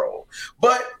of control.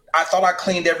 But I thought I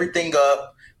cleaned everything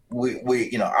up.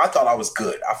 I thought I was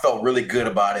good. I felt really good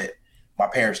about it. My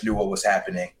parents knew what was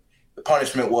happening. The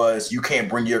punishment was you can't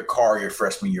bring your car your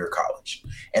freshman year of college.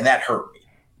 And that hurt me.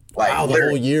 Like, wow, the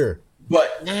whole year.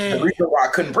 But the reason why I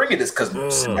couldn't bring it is because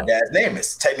my dad's name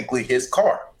is technically his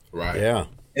car. Right. Yeah.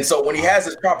 And so when he has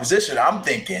this proposition, I'm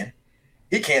thinking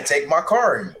he can't take my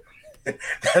car anymore.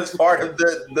 That's part of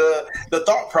the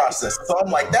thought process. So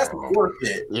I'm like, that's worth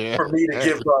it for me to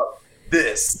give up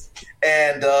this.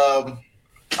 And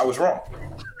I was wrong.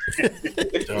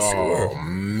 Oh,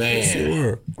 man.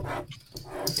 Sure.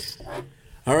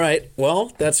 All right.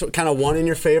 Well, that's kind of one in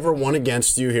your favor, one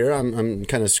against you here. I'm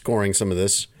kind of scoring some of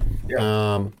this.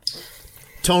 Yeah.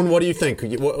 Tone, what do you think?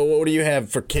 What do you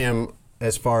have for Cam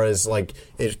as far as like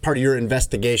as part of your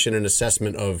investigation and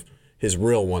assessment of his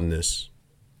real oneness?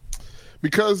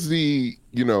 Because the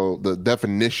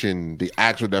definition, the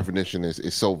actual definition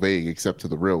is so vague, except to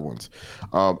the real ones.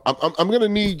 I'm gonna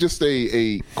need just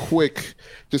a quick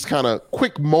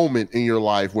moment in your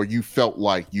life where you felt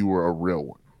like you were a real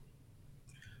one.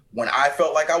 When I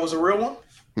felt like I was a real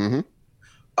one,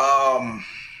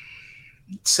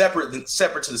 separate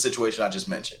to the situation I just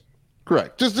mentioned.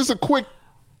 Correct. Just a quick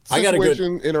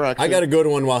interaction. I got a good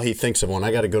one while he thinks of one.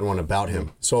 I got a good one about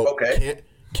him. So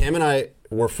Cam and I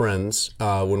were friends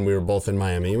when we were both in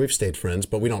Miami. We've stayed friends,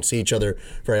 but we don't see each other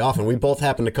very often. We both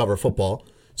happen to cover football,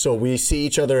 so we see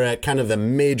each other at kind of the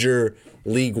major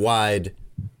league-wide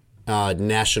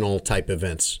national type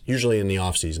events, usually in the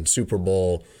offseason, Super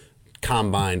Bowl,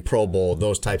 Combine, Pro Bowl,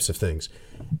 those types of things.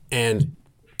 And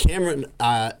Cameron,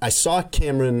 I saw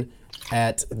Cameron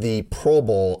at the Pro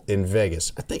Bowl in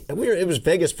Vegas. I think it was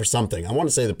Vegas for something. I want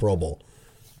to say the Pro Bowl.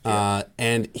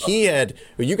 And he had,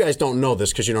 well, you guys don't know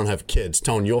this because you don't have kids.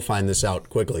 Tone, you'll find this out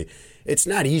quickly. It's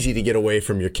not easy to get away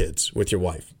from your kids with your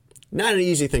wife. Not an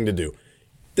easy thing to do.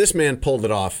 This man pulled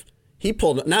it off. He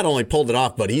not only pulled it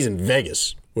off, but he's in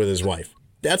Vegas with his wife.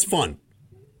 That's fun.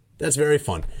 That's very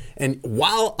fun. And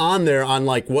while on there on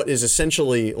like what is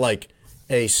essentially like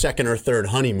a second or third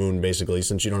honeymoon, basically,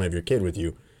 since you don't have your kid with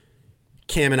you.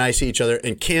 Cam and I see each other,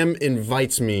 and Cam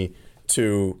invites me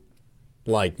to,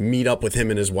 like, meet up with him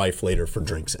and his wife later for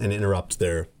drinks and interrupt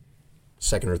their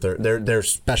second or third, their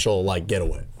special, like,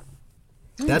 getaway.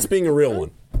 That's being a real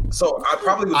one. So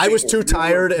I was too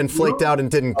tired and flaked out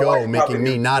and didn't go, making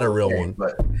me not a real one.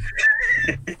 But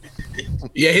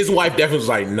Yeah, his wife definitely was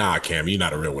like, "Nah, Cam, you're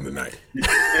not a real one tonight."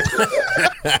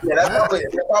 that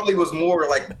probably was more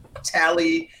like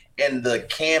Tally and the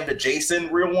Cam to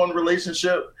Jason real one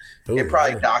relationship. It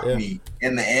probably docked me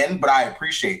in the end, but I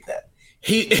appreciate that.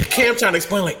 Cam trying to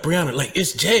explain, like, Brianna, like,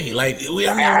 it's Jay, like, we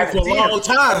have known for a long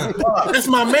time. That's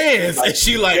my man's, and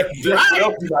she like,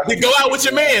 right, go out with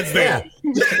your man's then.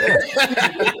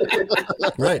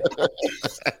 Right. All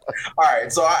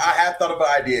right, so I have thought of an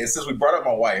idea. Since we brought up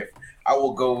my wife, I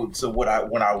will go to when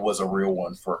I was a real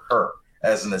one for her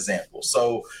as an example.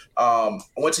 So I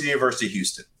went to the University of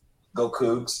Houston. Go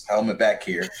Cougs, helmet back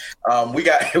here. We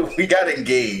got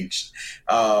engaged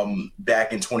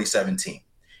back in 2017.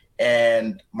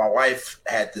 And my wife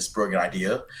had this brilliant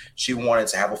idea. She wanted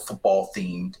to have a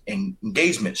football-themed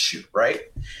engagement shoot, right?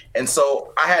 And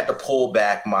so I had to pull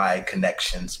back my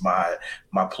connections, my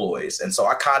ploys. And so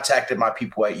I contacted my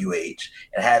people at UH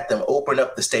and had them open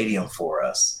up the stadium for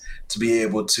us to be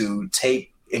able to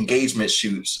take engagement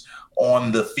shoots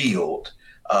on the field.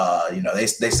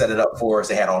 They set it up for us.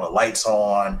 They had all the lights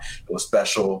on. It was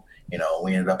special.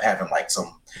 We ended up having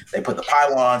they put the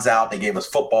pylons out. They gave us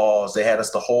footballs. They had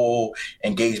us the whole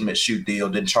engagement shoot deal.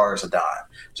 Didn't charge us a dime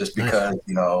just because,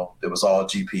 it was all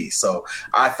GP. So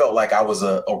I felt like I was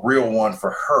a real one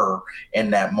for her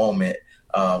in that moment,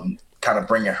 kind of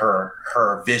bringing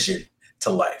her vision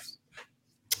to life.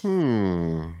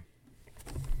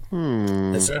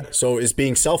 So is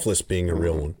being selfless being a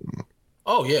real one?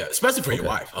 Oh, yeah, especially for your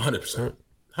wife, 100%.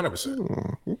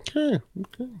 100%. Okay.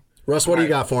 Russ, what do you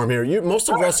got for him here? Most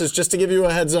of Russ's, just to give you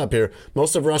a heads up here,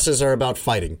 most of Russ's are about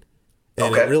fighting.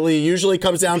 And it really usually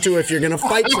comes down to if you're going to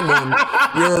fight someone,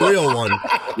 you're a real one.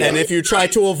 And if you try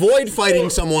to avoid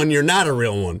fighting someone, you're not a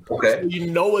real one. Okay.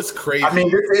 You know what's crazy? I mean,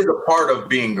 this is a part of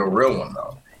being a real one,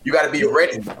 though. You got to be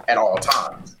ready at all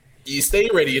times. You stay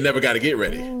ready, you never got to get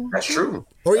ready. That's true.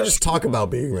 Or you just talk about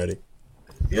being ready.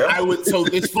 Yeah. So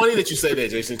it's funny that you say that,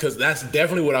 Jason, because that's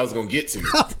definitely what I was going to get to.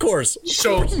 Of course.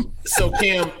 So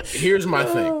Cam, here's my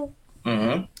thing.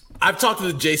 Mm-hmm. I've talked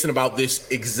to Jason about this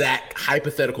exact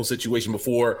hypothetical situation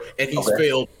before, and he's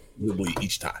failed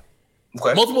each time.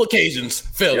 Okay. Multiple occasions,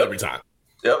 failed every time.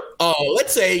 Yep.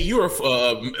 Let's say you're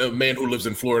a man who lives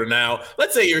in Florida now.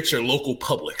 Let's say you're at your local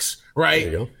Publix, right?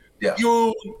 There you go. Yeah.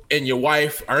 You and your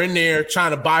wife are in there trying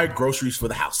to buy groceries for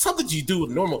the house. Something you do with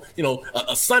normal,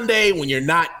 a Sunday when you're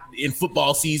not in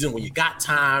football season, when you got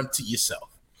time to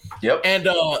yourself. Yep. And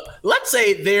let's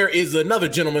say there is another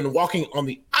gentleman walking on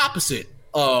the opposite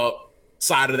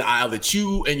side of the aisle that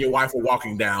you and your wife are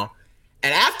walking down.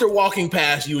 And after walking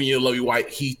past you and your lovely wife,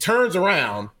 he turns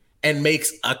around and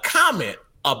makes a comment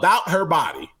about her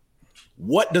body.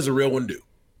 What does a real one do?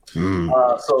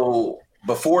 So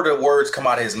before the words come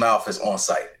out of his mouth, it's on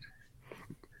site.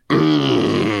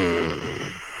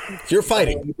 You're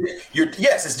fighting. You're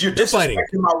disrespecting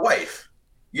my wife.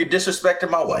 You're disrespecting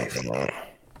my wife.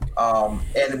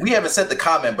 And we haven't said the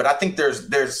comment, but I think I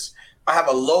have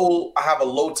a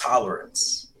low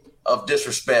tolerance of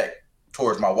disrespect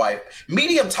towards my wife.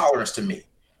 Medium tolerance to me.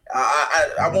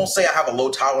 I won't say I have a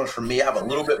low tolerance for me. I have a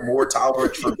little bit more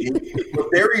tolerance for me, but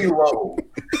very low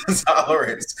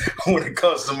tolerance when it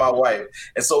comes to my wife.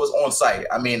 And so it's on site.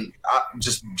 I mean,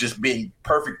 just being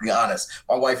perfectly honest,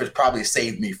 my wife has probably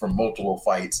saved me from multiple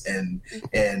fights and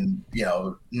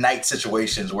night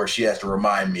situations where she has to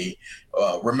remind me,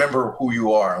 remember who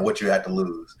you are and what you had to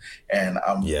lose. And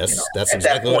that's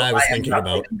exactly what I was thinking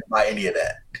about. By any of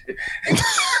that.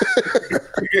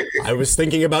 I was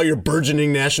thinking about your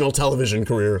burgeoning national television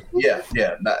career. Yeah.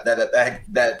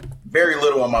 That very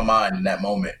little on my mind in that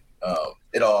moment.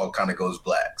 It all kind of goes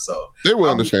black. So they will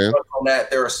understand on that.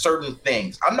 There are certain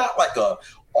things. I'm not like a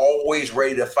always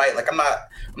ready to fight. Like I'm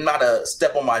not a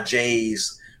step on my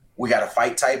J's, we got to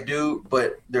fight type dude.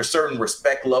 But there's certain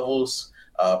respect levels,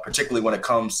 particularly when it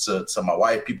comes to my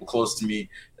wife, people close to me,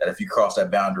 that if you cross that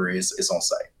boundary, it's on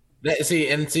site.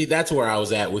 See, that's where I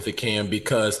was at with the Cam,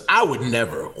 because I would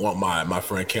never want my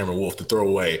friend Cameron Wolfe to throw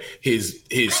away his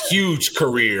huge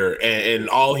career and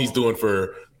all he's doing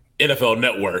for NFL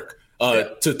Network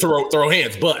to throw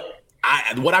hands. But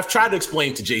what I've tried to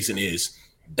explain to Jason is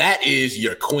that is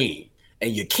your queen,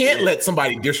 and you can't let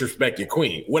somebody disrespect your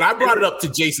queen. When I brought it up to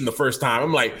Jason the first time,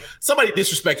 I'm like, somebody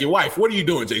disrespect your wife. What are you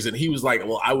doing, Jason? He was like,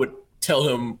 well, tell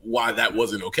him why that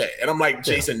wasn't okay. And I'm like,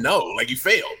 Jason, no, like you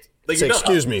failed. Like, Say,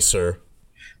 excuse me, sir.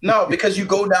 No, because you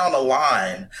go down the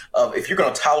line of if you're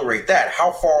going to tolerate that,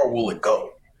 how far will it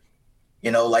go? You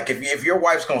know, like if your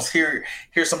wife's going to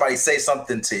hear somebody say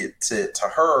something to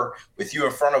her with you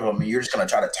in front of them, and you're just going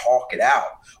to try to talk it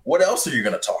out. What else are you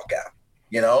going to talk out?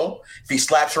 You know, if he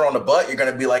slaps her on the butt, you're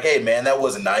going to be like, hey, man, that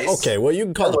wasn't nice. Okay, well, you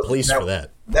can call the police for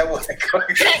that. That wasn't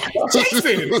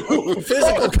Jason!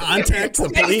 Physical contact, the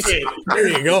police. There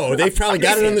you go. They've probably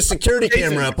got it on the security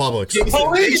camera at Publix.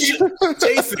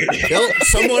 Jason!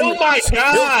 Oh my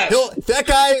God! That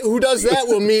guy who does that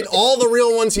will meet all the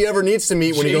real ones he ever needs to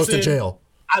meet when he goes to jail.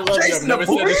 I love you. I've never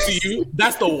said this to you.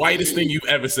 That's the whitest thing you've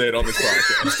ever said on this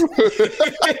podcast.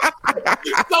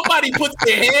 Somebody puts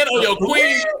their hand on your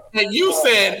queen, and you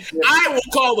said, I will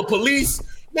call the police.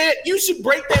 Man, you should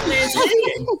break that man's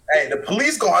hand. Hey, the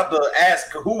police gonna have to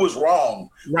ask who was wrong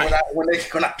when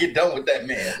I get done with that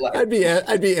man. Like, I'd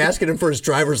be asking him for his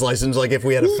driver's license, like if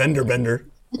we had a fender bender.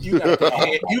 You gotta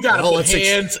put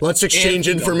hands. Let's exchange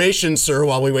information, sir,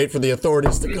 while we wait for the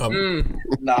authorities to come.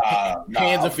 Nah,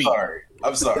 hands and feet.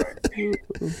 I'm sorry.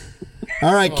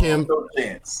 All right, Kim. No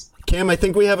chance. Kim, I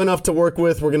think we have enough to work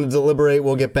with. We're going to deliberate.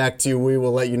 We'll get back to you. We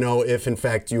will let you know if, in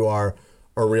fact, you are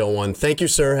a real one. Thank you,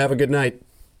 sir. Have a good night.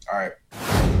 All right.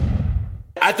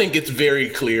 I think it's very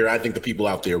clear. I think the people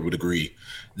out there would agree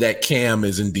that Cam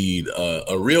is indeed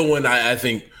a real one. I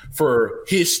think for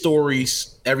his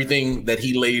stories, everything that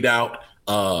he laid out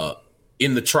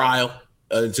in the trial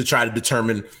to try to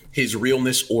determine his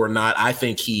realness or not, I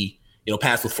think he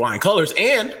passed with flying colors.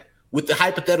 And with the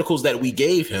hypotheticals that we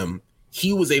gave him,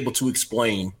 he was able to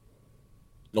explain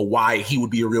why he would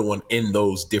be a real one in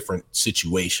those different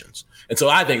situations. And so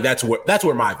I think that's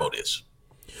where my vote is.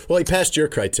 Well, he passed your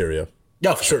criteria.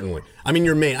 Yeah, certainly. I mean,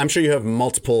 I'm sure you have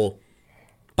multiple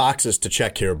boxes to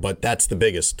check here, but that's the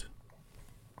biggest.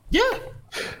 Yeah.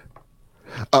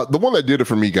 The one that did it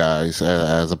for me, guys,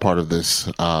 as a part of this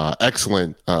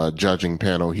excellent judging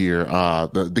panel here,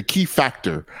 the key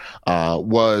factor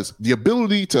was the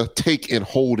ability to take and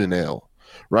hold an L,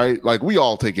 right? Like we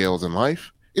all take L's in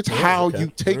life. It's how you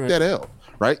take that L,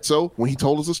 right? So when he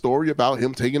told us a story about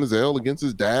him taking his L against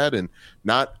his dad and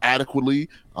not adequately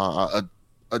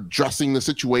addressing the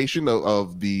situation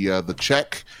of the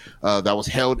check that was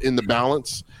held in the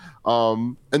balance,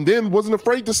 and then wasn't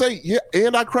afraid to say, yeah,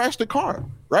 and I crashed the car,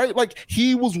 right? Like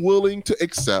he was willing to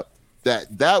accept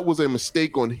that was a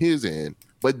mistake on his end,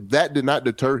 but that did not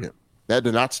deter him. That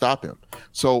did not stop him.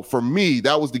 So for me,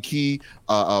 that was the key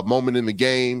moment in the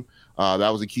game. That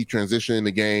was a key transition in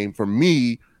the game. For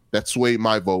me, that swayed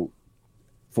my vote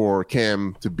for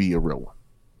Cam to be a real one.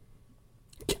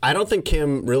 I don't think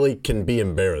Cam really can be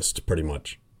embarrassed, pretty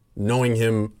much. Knowing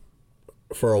him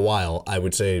for a while, I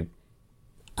would say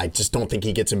I just don't think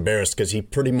he gets embarrassed because he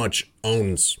pretty much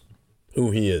owns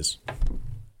who he is.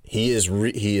 He is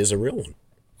a real one.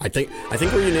 I think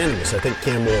we're unanimous. I think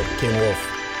Cam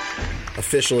Wolf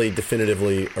officially,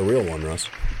 definitively a real one, Russ.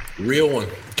 Real one.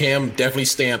 Cam definitely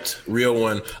stamped real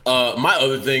one. My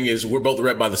other thing is we're both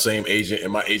rep by the same agent,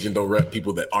 and my agent don't rep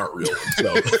people that aren't real ones.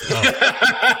 So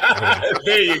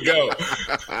there you go.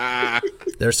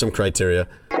 There's some criteria.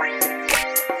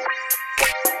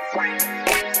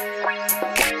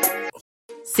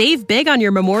 Save big on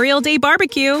your Memorial Day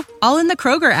barbecue, all in the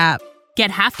Kroger app. Get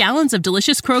half gallons of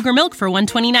delicious Kroger milk for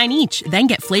 $1.29 each. Then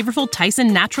get flavorful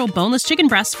Tyson natural boneless chicken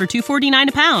breasts for $2.49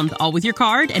 a pound, all with your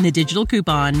card and a digital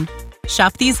coupon.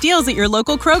 Shop these deals at your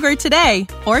local Kroger today,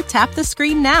 or tap the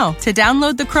screen now to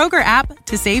download the Kroger app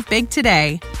to save big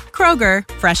today. Kroger,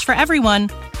 fresh for everyone.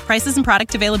 Prices and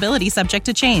product availability subject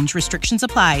to change. Restrictions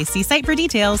apply. See site for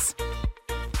details.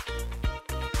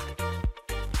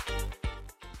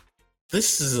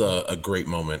 This is a great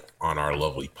moment on our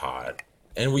lovely pod.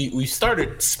 And we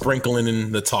started sprinkling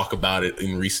in the talk about it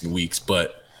in recent weeks,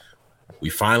 but we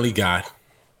finally got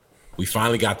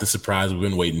the surprise we've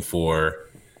been waiting for.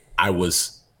 I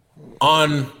was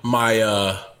on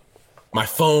my my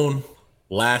phone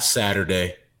last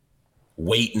Saturday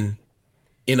waiting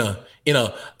in an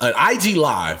IG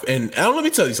live, and let me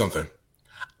tell you something.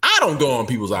 I don't go on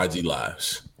people's IG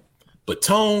lives, but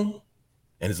Tone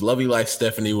and his lovely wife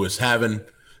Stephanie was having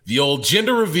the old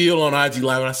gender reveal on IG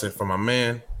Live. And I said, for my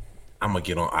man, I'm going to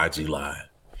get on IG Live.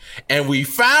 And we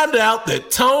found out that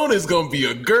Tone is going to be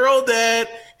a girl dad.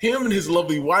 Him and his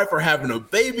lovely wife are having a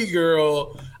baby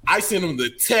girl. I sent him the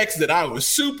text that I was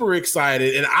super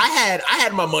excited. And I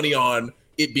had my money on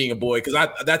it being a boy because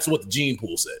that's what the gene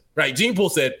pool said, right? Gene pool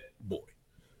said boy.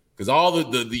 Because all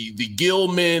the Gill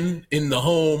men in the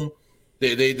home,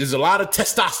 there's a lot of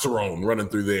testosterone running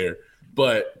through there.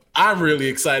 But I'm really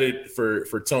excited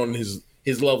for Tone and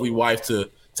his lovely wife to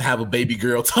have a baby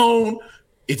girl. Tone,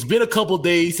 it's been a couple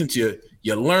days since you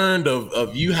learned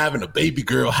of you having a baby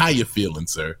girl. How you feeling,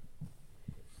 sir?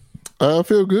 I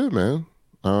feel good, man.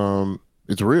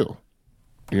 It's real,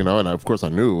 and of course I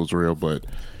knew it was real, but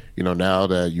now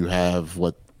that you have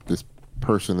what this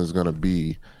person is going to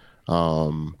be,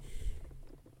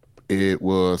 it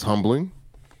was humbling.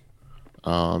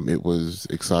 It was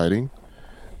exciting.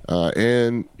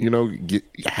 And,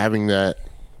 having that,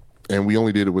 and we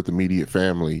only did it with immediate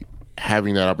family,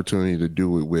 having that opportunity to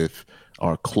do it with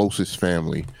our closest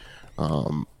family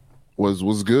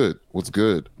was good.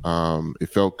 It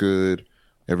felt good.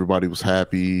 Everybody was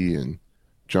happy and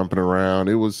jumping around.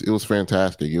 It was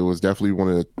fantastic. It was definitely one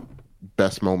of the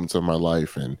best moments of my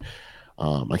life. And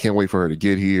I can't wait for her to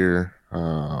get here.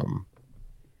 I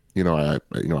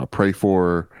pray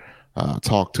for her,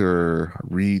 talk to her,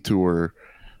 read to her.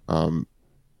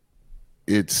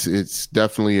 It's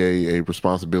definitely a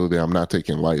responsibility I'm not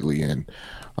taking lightly, and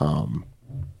I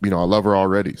love her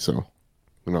already. So,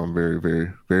 I'm very,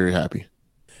 very, very happy.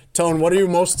 Tone, what are you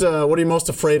most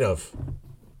afraid of?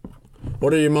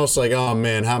 What are you most like? Oh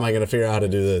man, how am I going to figure out how to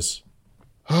do this?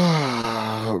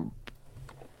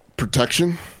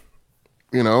 Protection.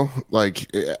 I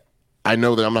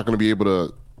know that I'm not going to be able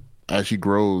to, as she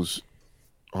grows,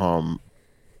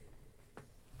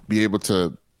 be able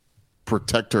to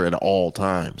protect her at all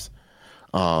times.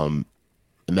 And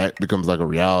that becomes like a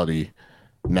reality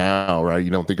now, right?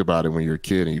 You don't think about it when you're a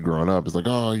kid and you're growing up. It's like,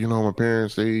 oh, my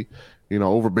parents, they,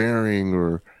 overbearing,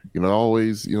 or,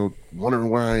 always, wondering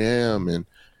where I am. And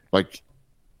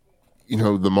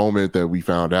the moment that we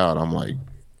found out, I'm like,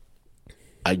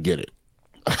 I get it.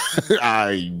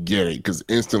 I get it. Because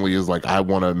instantly it's like, I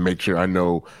want to make sure I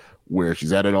know where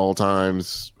she's at all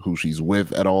times, who she's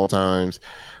with at all times.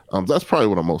 That's probably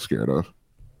what I'm most scared of.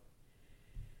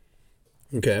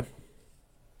 Okay.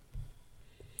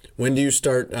 When do you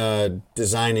start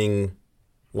designing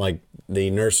the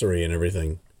nursery and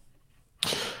everything?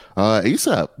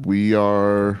 ASAP. We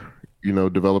are,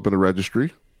 developing a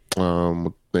registry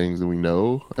with things that we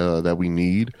know that we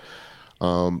need.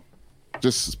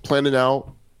 Just planning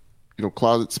out,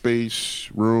 closet space,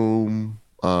 room.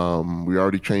 We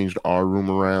already changed our room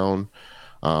around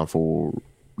for,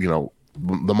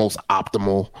 the most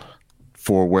optimal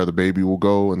for where the baby will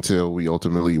go until we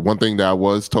ultimately. One thing that I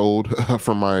was told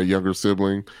from my younger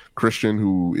sibling, Christian,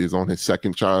 who is on his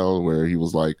second child, where he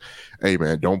was like, hey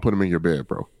man, don't put him in your bed,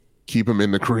 bro. Keep him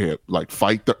in the crib.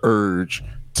 Fight the urge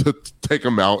to take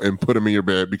him out and put him in your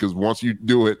bed, because once you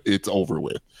do it, it's over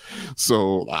with.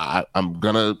 So I'm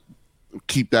gonna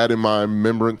keep that in my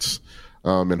remembrance,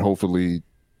 and hopefully,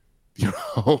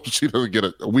 she doesn't get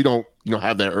we don't,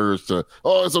 have that urge to,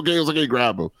 oh, it's okay,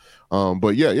 grab him.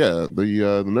 But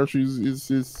the nursery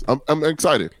is I'm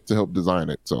excited to help design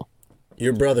it. So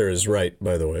your brother is right,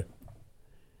 by the way.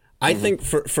 I think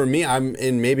for me, I'm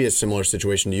in maybe a similar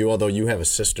situation to you, although you have a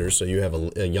sister, so you have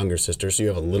a younger sister, so you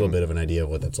have a little bit of an idea of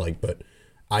what that's like. But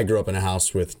I grew up in a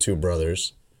house with two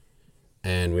brothers,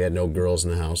 and we had no girls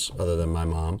in the house other than my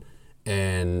mom.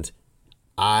 And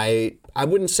I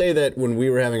wouldn't say that when we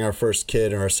were having our first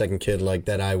kid or our second kid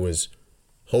that I was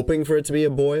hoping for it to be a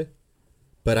boy,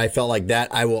 but I felt like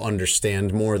that I will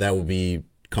understand more. That will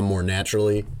come more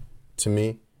naturally to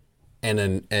me. And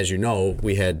then, as you know,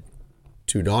 we had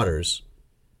two daughters,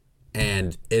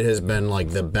 and it has been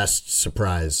the best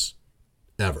surprise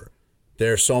ever.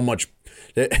 They're so much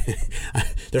better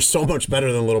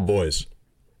than little boys.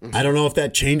 I don't know if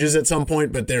that changes at some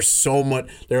point, but they're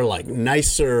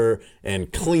nicer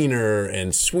and cleaner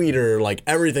and sweeter,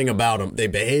 everything about them. They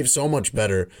behave so much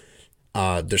better.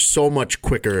 They're so much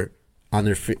quicker on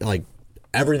their feet.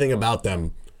 Everything about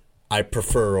them, I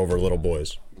prefer over little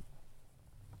boys.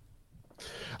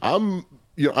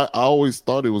 I always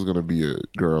thought it was going to be a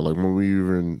girl. When we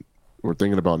even were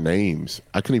thinking about names,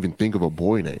 I couldn't even think of a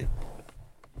boy name.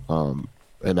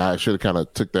 And I should have kind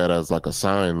of took that as a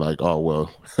sign, oh,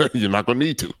 well, you're not going to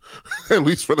need to, at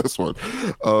least for this one.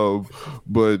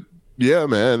 But yeah,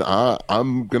 man,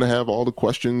 I'm going to have all the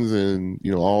questions and,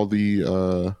 all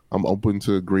the, I'm open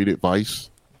to great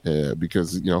advice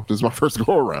because, this is my first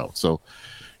go around. So,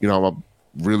 I'm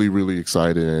really, really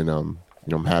excited, and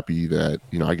I'm happy that,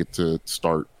 I get to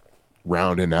start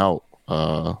rounding out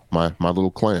my little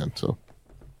clan. So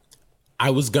I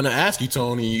was going to ask you,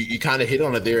 Tony, you kind of hit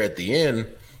on it there at the end.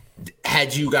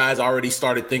 Had you guys already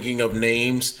started thinking of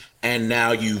names, and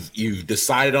now you've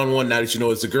decided on one now that you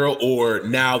know it's a girl, or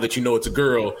now that you know it's a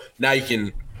girl, now you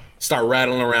can start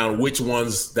rattling around which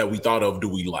ones that we thought of do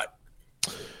we like?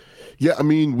 Yeah, I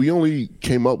mean, we only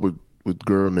came up with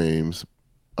girl names.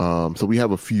 So we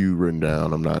have a few written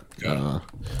down. I'm not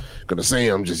gonna say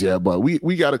them just yet, but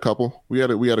we got a couple. We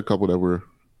had a couple that we're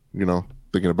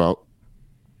thinking about.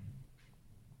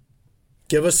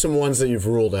 Give us some ones that you've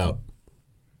ruled out.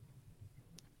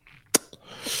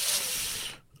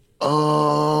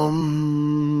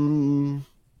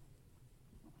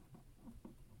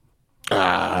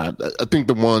 I think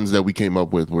the ones that we came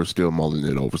up with, we're still mulling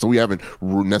it over. So we haven't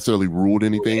necessarily ruled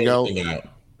anything out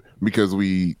because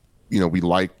we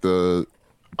like the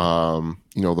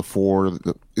the four.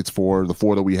 It's the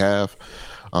four that we have.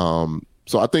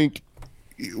 So I think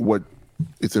what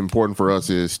it's important for us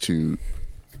is to,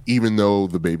 even though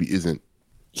the baby isn't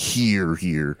here,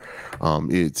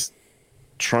 it's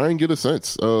try and get a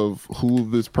sense of who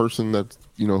this person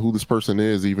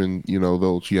is, even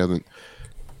though she hasn't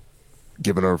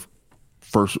given her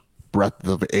first breath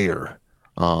of air,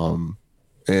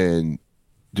 and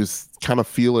just kind of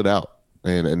feel it out,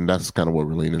 and that's kind of what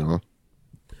we're leaning on.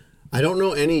 I don't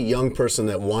know any young person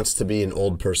that wants to be an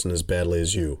old person as badly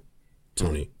as you,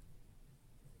 Tony.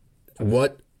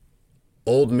 What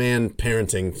old man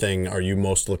parenting thing are you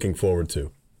most looking forward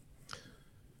to?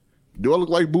 Do I look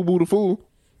like Boo Boo the Fool?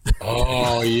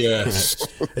 Oh, yes.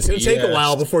 It's going to take a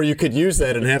while before you could use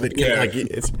that and have it. Yeah. Like, you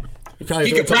probably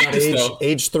He can practice,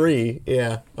 age 3.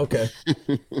 Yeah, okay.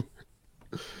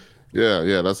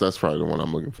 Yeah, that's probably the one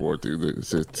I'm looking forward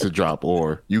to drop.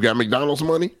 Or you got McDonald's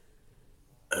money?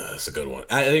 That's a good one.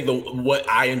 I think what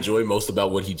I enjoy most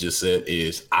about what he just said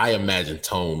is I imagine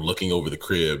Tone looking over the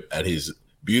crib at his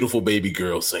beautiful baby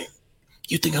girl saying,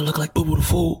 "You think I look like Boo Boo the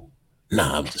Fool?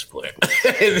 Nah, I'm just playing."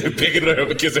 And then picking her up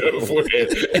and kissing her on the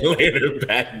forehead and laying her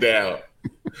back down.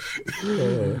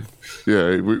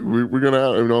 Yeah, we're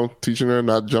gonna teaching her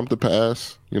not jump the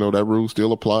pass. That rule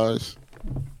still applies.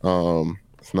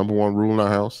 It's number one rule in our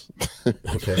house.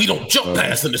 Okay. We don't jump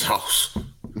pass in this house.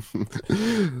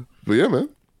 But yeah, man,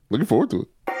 looking forward to it.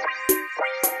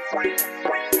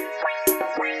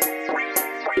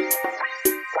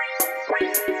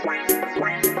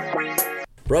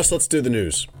 Russ, let's do the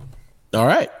news. All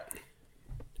right.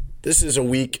 This is a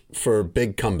week for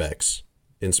big comebacks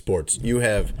in sports. You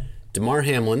have Damar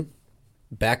Hamlin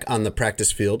back on the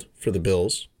practice field for the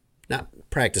Bills. Not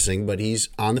practicing, but he's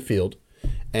on the field.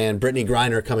 And Brittany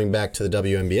Griner coming back to the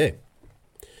WNBA.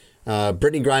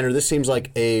 Brittany Griner, this seems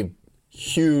like a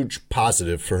huge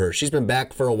positive for her. She's been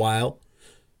back for a while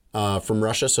from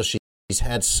Russia, so she's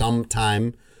had some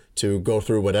time to go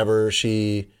through whatever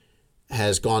she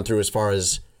has gone through as far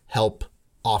as help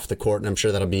off the court, and I'm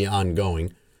sure that'll be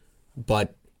ongoing.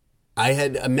 But I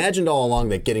had imagined all along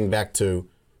that getting back to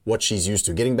what she's used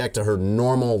to, getting back to her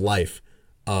normal life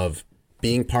of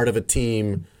being part of a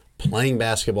team, playing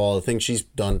basketball, the thing she's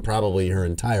done probably her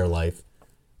entire life,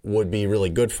 would be really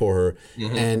good for her.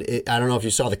 Mm-hmm. And I don't know if you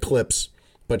saw the clips,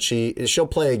 but she'll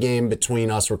play a game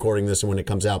between us recording this and when it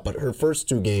comes out. But her first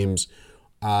 2 games,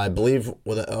 I believe,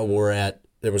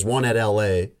 there was one at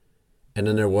LA, and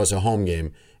then there was a home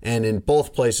game. And in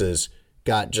both places,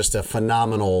 got just a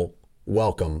phenomenal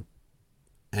welcome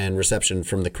and reception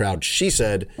from the crowd. She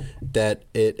said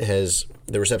that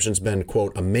the reception's been,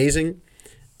 quote, amazing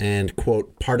and,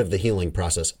 quote, part of the healing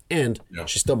process. And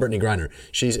she's still Brittany Griner.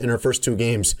 She's in her first 2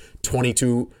 games,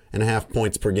 22.5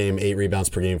 points per game, 8 rebounds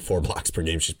per game, 4 blocks per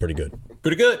game. She's pretty good.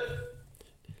 Pretty good.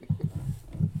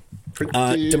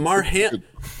 Damar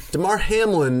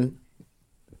Hamlin,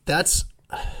 that's...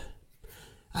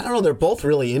 I don't know. They're both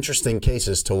really interesting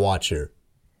cases to watch here.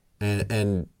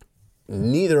 And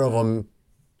neither of them,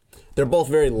 they're both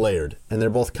very layered and they're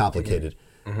both complicated.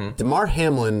 Mm-hmm. Damar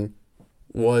Hamlin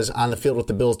was on the field with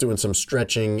the Bills doing some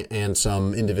stretching and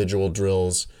some individual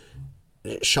drills.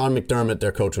 Sean McDermott,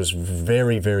 their coach, was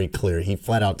very, very clear. He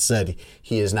flat out said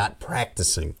he is not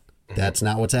practicing. That's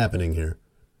not what's happening here.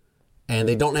 And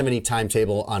they don't have any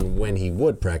timetable on when he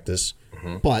would practice.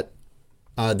 Mm-hmm. But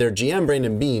their GM,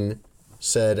 Brandon Beane,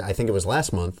 said, I think it was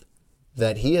last month,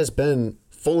 that he has been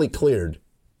fully cleared,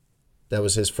 that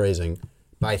was his phrasing,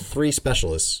 by 3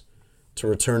 specialists to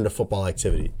return to football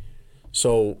activity.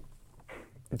 So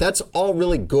that's all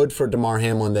really good for Damar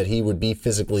Hamlin, that he would be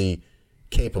physically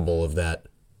capable of that.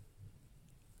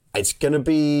 It's gonna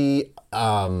be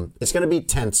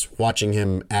tense watching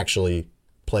him actually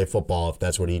play football if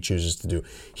that's what he chooses to do.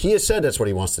 He has said that's what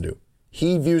he wants to do.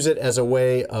 He views it as a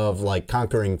way of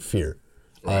conquering fear,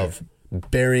 of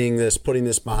burying this, putting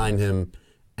this behind him,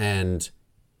 and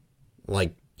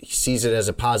he sees it as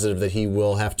a positive that he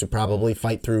will have to probably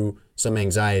fight through some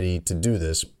anxiety to do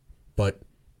this, but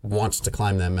wants to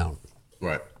climb that mountain.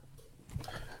 Right.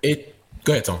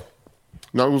 Go ahead, Tom.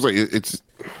 No, I was like, is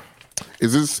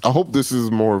this? I hope this is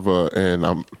more of a,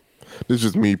 and this is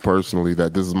just me personally,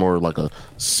 that this is more like a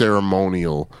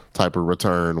ceremonial type of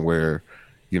return where,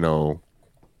 you know,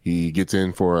 he gets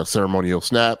in for a ceremonial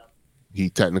snap. He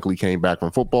technically came back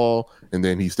from football, and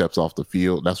then he steps off the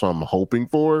field. That's what I'm hoping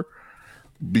for,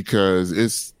 because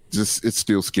it's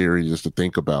still scary just to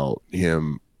think about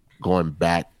him going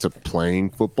back to playing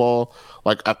football.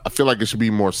 Like, I feel like it should be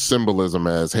more symbolism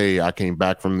as, hey, I came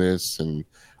back from this and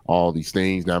all these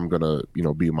things. Now I'm going to, you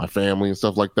know, be with my family and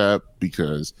stuff like that,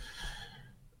 because,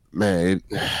 man,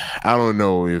 I don't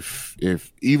know if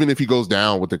even if he goes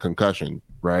down with the concussion,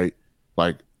 right?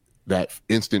 Like, that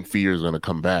instant fear is going to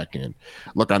come back. And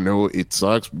look, I know it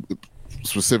sucks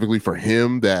specifically for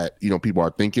him that, you know, people are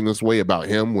thinking this way about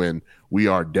him when we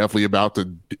are definitely about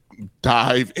to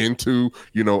dive into,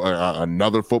 you know,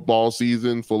 another football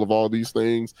season full of all these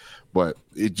things. But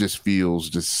it just feels,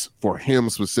 just for him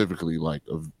specifically, like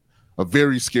a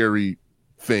very scary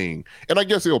thing. And I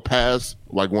guess it'll pass,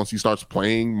 like, once he starts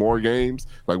playing more games.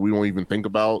 Like, we won't even think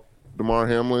about Damar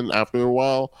Hamlin after a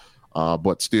while.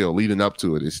 But still, leading up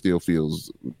to it, it still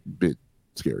feels a bit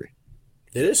scary.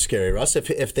 It is scary, Russ.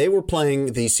 If they were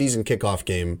playing the season kickoff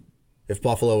game, if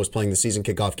Buffalo was playing the season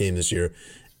kickoff game this year,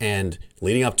 and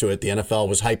leading up to it, the NFL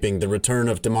was hyping the return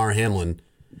of Damar Hamlin,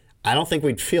 I don't think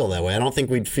we'd feel that way. I don't think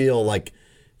we'd feel like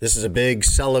this is a big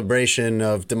celebration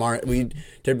of Damar.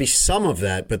 There'd be some of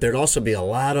that, but there'd also be a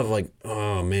lot of like,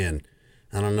 oh man,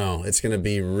 I don't know. It's going to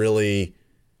be really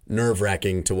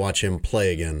nerve-wracking to watch him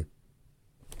play again.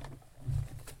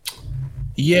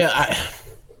 Yeah,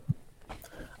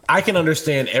 I can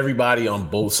understand everybody on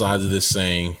both sides of this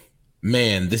saying,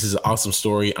 man, this is an awesome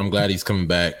story. I'm glad he's coming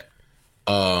back.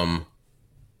 But on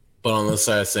the other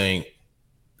side saying,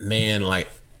 man, like,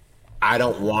 I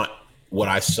don't want what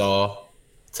I saw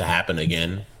to happen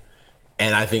again.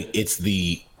 And I think it's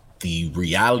the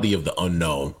reality of the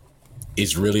unknown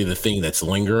is really the thing that's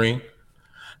lingering.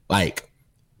 Like,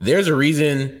 there's a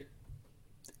reason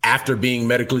after being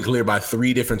medically cleared by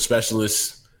 3 different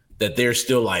specialists that they're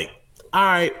still like, all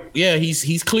right, yeah,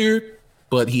 he's cleared,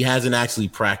 but he hasn't actually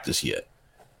practiced yet.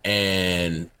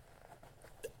 And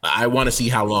I want to see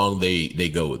how long they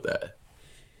go with that.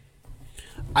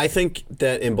 I think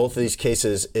that in both of these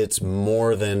cases, it's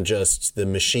more than just the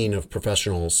machine of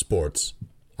professional sports.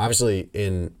 Obviously,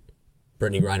 in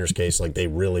Brittany Griner's case, like, they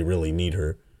really, really need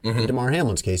her. Mm-hmm. In Damar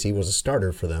Hamlin's case, he was a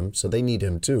starter for them, so they need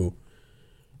him too.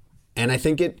 And I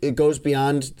think it goes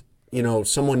beyond, you know,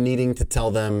 someone needing to tell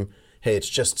them, hey, it's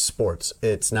just sports.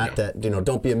 It's not that, you know,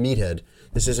 don't be a meathead.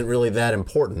 This isn't really that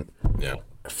important. Yeah.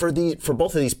 For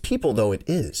both of these people, though, it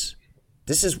is.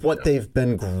 This is what they've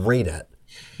been great at.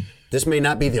 This may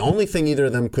not be the only thing either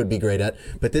of them could be great at,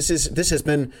 but this has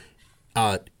been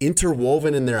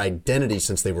interwoven in their identity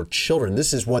since they were children.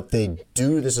 This is what they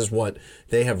do. This is what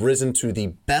they have risen to the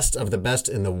best of the best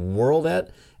in the world at.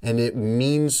 And it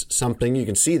means something. You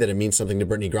can see that it means something to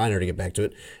Brittany Griner, to get back to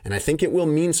it. And I think it will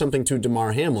mean something to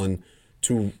Damar Hamlin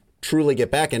to truly get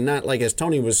back, and not, like, as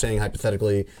Tony was saying,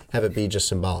 hypothetically, have it be just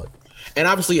symbolic. And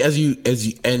obviously, as you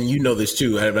and you know this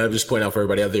too, and I'm just pointing out for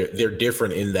everybody out there, they're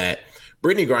different in that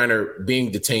Brittany Griner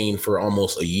being detained for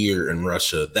almost a year in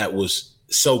Russia, that was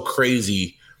so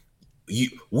crazy.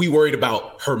 We worried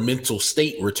about her mental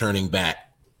state returning back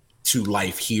to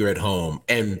life here at home.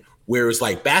 And whereas,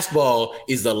 like, basketball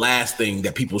is the last thing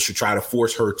that people should try to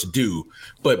force her to do.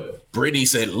 But Brittany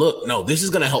said, look, no, this is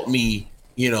going to help me,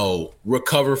 you know,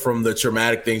 recover from the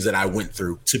traumatic things that I went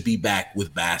through to be back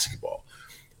with basketball.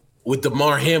 With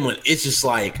Damar Hamlin, it's just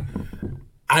like,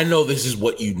 I know this is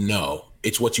what you know.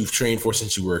 It's what you've trained for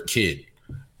since you were a kid.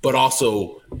 But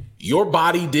also, your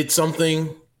body did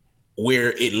something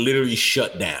where it literally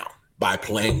shut down by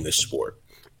playing this sport.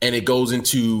 And it goes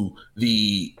into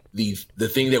the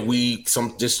thing that we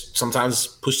sometimes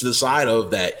push to the side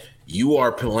of, that you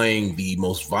are playing the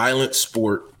most violent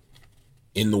sport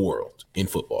in the world in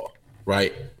football,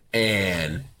 right?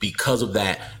 And because of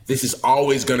that, this is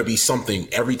always going to be something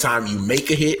every time you make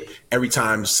a hit, every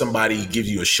time somebody gives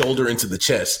you a shoulder into the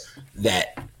chest,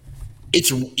 that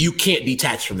you can't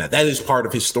detach from that. That is part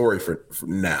of his story for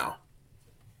now.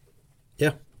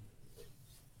 Yeah.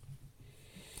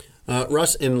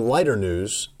 Russ, in lighter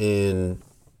news, in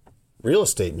real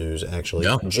estate news, actually,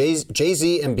 yeah.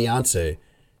 Jay-Z and Beyonce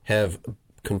have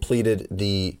completed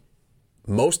the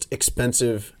most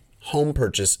expensive home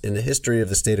purchase in the history of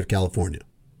the state of California.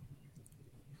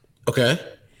 Okay.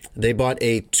 They bought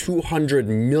a $200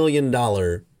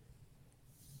 million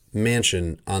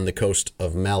mansion on the coast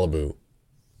of Malibu,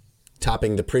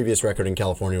 topping the previous record in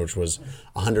California, which was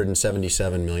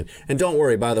 $177 million. And don't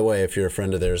worry, by the way, if you're a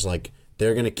friend of theirs, like,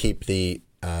 they're going to keep the,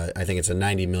 I think it's a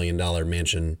 $90 million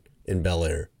mansion in Bel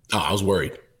Air. Oh, I was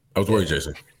worried. I was worried,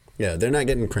 Jason. Yeah, they're not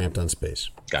getting cramped on space.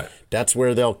 Got it. That's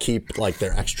where they'll keep like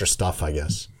their extra stuff, I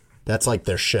guess. That's like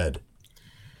their shed.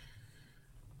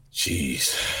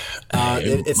 Jeez.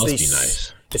 It must be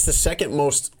nice. It's the second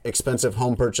most expensive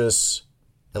home purchase,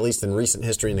 at least in recent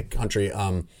history in the country.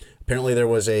 Apparently, there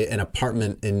was an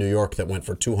apartment in New York that went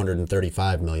for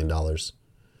 $235 million.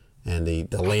 And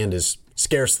the land is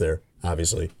scarce there,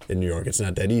 obviously, in New York. It's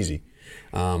not that easy.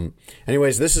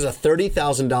 Anyways, this is a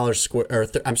 30,000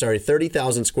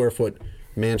 square foot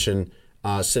mansion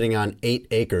sitting on 8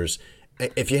 acres.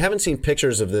 If you haven't seen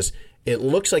pictures of this, it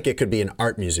looks like it could be an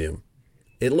art museum.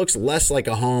 It looks less like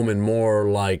a home and more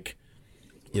like,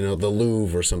 the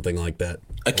Louvre or something like that.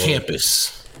 A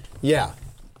campus. Yeah.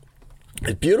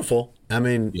 It's beautiful. I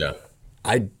mean, yeah.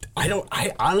 I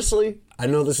honestly, I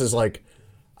know this is like,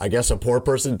 I guess a poor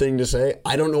person thing to say.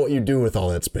 I don't know what you do with all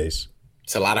that space.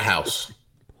 It's a lot of house.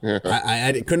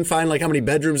 I couldn't find like how many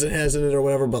bedrooms it has in it or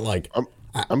whatever, but like,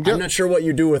 I'm not sure what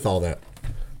you do with all that.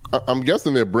 I'm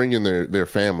guessing they're bringing their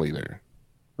family there,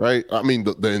 right? I mean,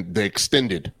 the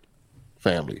extended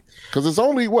family, because it's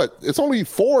only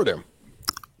 4 of them.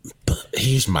 But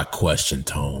here's my question,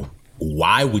 Tone.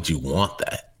 Why would you want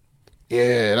that?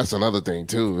 Yeah, that's another thing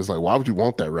too. It's like, why would you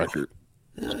want that record?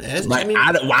 Like,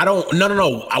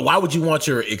 no. Why would you want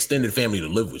your extended family to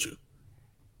live with you?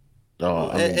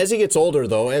 As he gets older,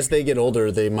 though, as they get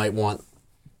older, they might not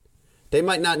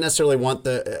necessarily want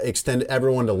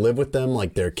everyone to live with them,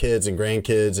 like their kids and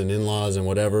grandkids and in-laws and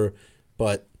whatever.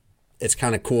 But it's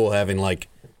kind of cool having like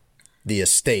the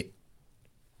estate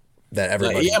that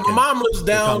everybody. My mom lives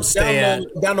down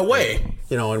the way.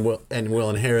 And will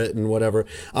inherit and whatever.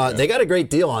 They got a great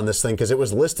deal on this thing because it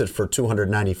was listed for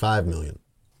 $295 million.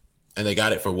 And they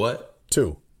got it for what?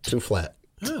 Two flat.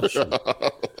 Oh, sure.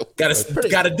 got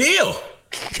a deal.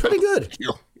 Pretty good.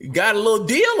 You got a little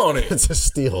deal on it. It's a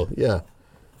steal, yeah.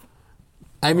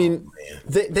 I mean,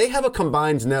 they have a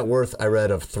combined net worth, I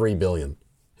read, of $3 billion,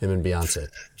 him and Beyonce.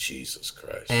 Jesus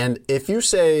Christ. And if you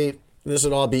say this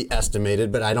would all be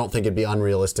estimated, but I don't think it'd be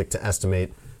unrealistic to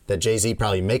estimate that Jay-Z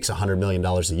probably makes $100 million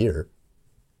a year.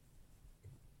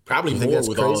 Probably more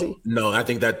with crazy? All. No, I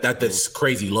think that's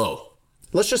crazy low.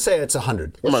 Let's just say it's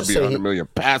 100. It might be 100 million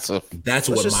passive. That's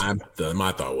what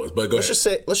my thought was. But let's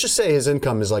just say his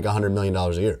income is like $100 million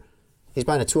a year. He's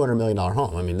buying a $200 million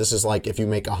home. I mean, this is like if you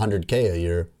make $100K a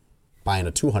year, buying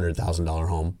a $200,000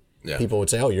 home. Yeah. People would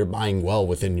say, "Oh, you're buying well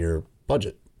within your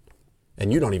budget,"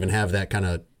 and you don't even have that kind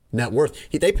of net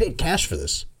worth. They paid cash for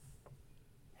this.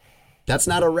 That's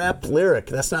not a rap lyric.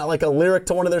 That's not like a lyric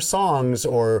to one of their songs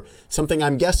or something.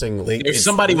 I'm guessing. There's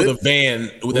somebody with a van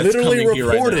that's literally coming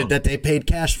reported right now. that they paid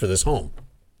cash for this home.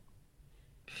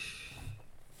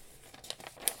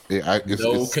 Yeah, I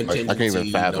can't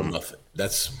even fathom. Nothing.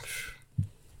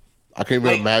 I can't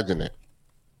even imagine it.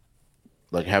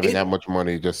 Like having that much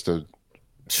money just to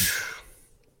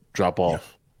drop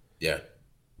off. Yeah.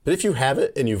 But if you have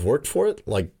it and you've worked for it,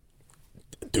 like,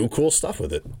 do cool stuff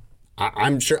with it.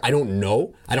 I'm sure, I don't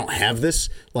know. I don't have this.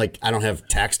 Like, I don't have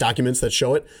tax documents that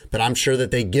show it, but I'm sure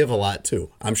that they give a lot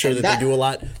too. I'm sure that they do a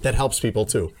lot that helps people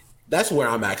too. That's where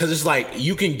I'm at. Because it's like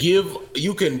you can give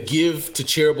to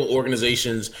charitable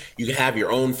organizations. You can have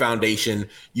your own foundation.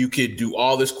 You could do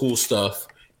all this cool stuff.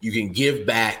 You can give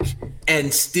back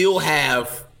and still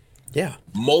have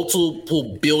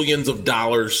multiple billions of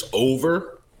dollars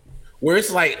over. Where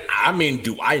it's like, I mean,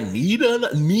 do I need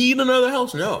another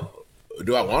house? No.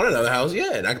 Do I want another house?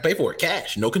 Yeah, and I can pay for it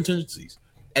cash, no contingencies.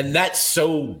 And that's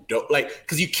so dope. Like,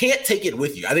 because you can't take it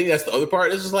with you. I think that's the other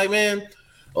part. It's just like, man,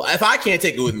 well, if I can't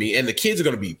take it with me and the kids are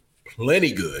going to be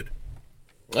plenty good,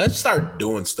 let's start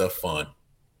doing stuff fun.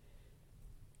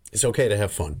 It's okay to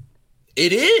have fun.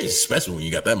 It is, especially when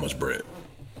you got that much bread.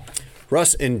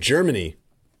 Russ, in Germany,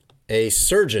 a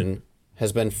surgeon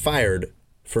has been fired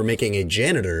for making a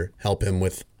janitor help him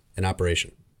with an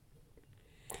operation.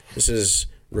 This is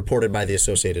reported by the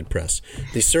Associated Press.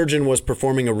 The surgeon was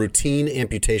performing a routine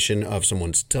amputation of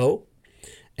someone's toe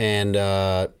and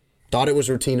thought it was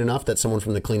routine enough that someone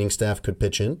from the cleaning staff could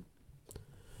pitch in.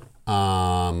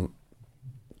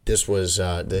 This was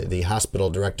the hospital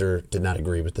director did not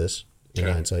agree with this in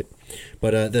hindsight.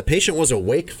 But the patient was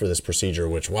awake for this procedure,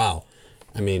 which, wow.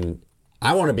 I mean,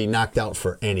 I want to be knocked out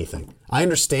for anything. I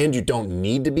understand you don't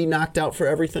need to be knocked out for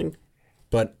everything,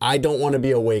 but I don't want to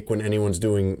be awake when anyone's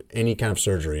doing any kind of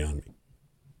surgery on me.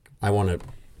 I want to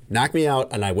knock me out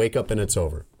and I wake up and it's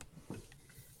over.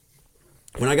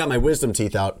 When I got my wisdom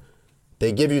teeth out,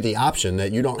 they give you the option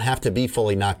that you don't have to be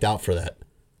fully knocked out for that.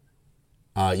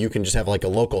 You can just have like a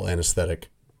local anesthetic.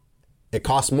 It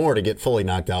costs more to get fully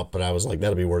knocked out, but I was like,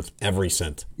 that'll be worth every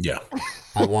cent. Yeah.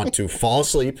 I want to fall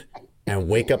asleep and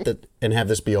wake up and have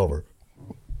this be over?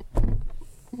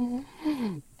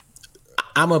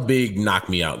 I'm a big knock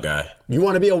me out guy. You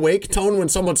want to be awake, Tone, when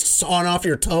someone's sawing off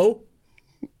your toe?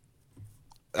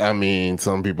 I mean,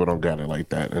 some people don't got it like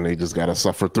that, and they just got to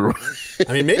suffer through it.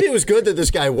 I mean, maybe it was good that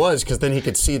this guy was, because then he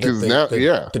could see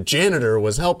that the janitor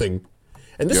was helping.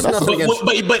 And this is nothing against...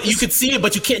 But you could see it,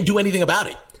 but you can't do anything about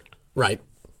it. Right.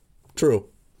 True.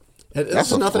 And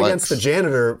this is nothing against the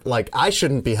janitor. Like, I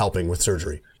shouldn't be helping with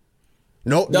surgery.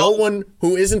 No one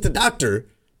who isn't a doctor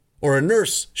or a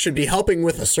nurse should be helping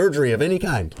with a surgery of any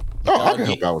kind. Oh, I can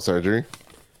help out with surgery.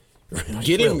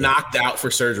 Getting knocked out for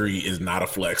surgery is not a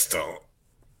flex, Tone.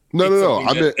 No.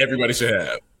 I meant everybody should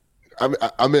have.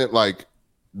 I meant like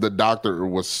the doctor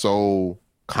was so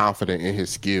confident in his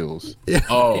skills. Yeah.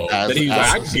 Oh, that he's like,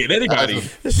 I can get anybody.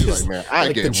 He's like, man, I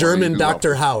like get the German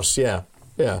Dr. House. Yeah.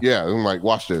 Yeah. I'm like,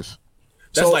 watch this.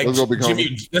 That's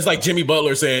like Jimmy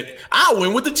Butler said, "I'll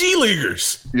win with the G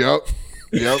Leaguers." Yep.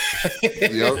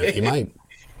 He might.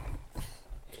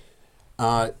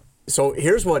 So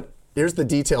here's the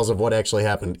details of what actually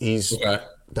happened.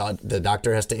 The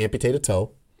doctor has to amputate a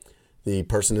toe. The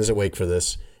person is awake for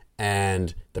this,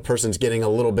 and the person's getting a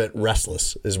little bit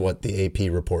restless, is what the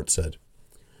AP report said.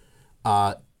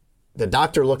 The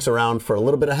doctor looks around for a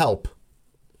little bit of help.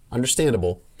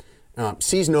 Understandable.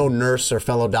 Sees no nurse or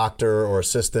fellow doctor or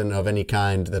assistant of any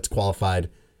kind that's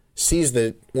qualified. Sees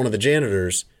one of the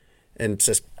janitors and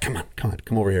says,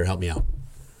 come over here, help me out.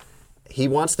 He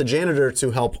wants the janitor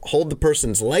to help hold the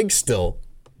person's leg still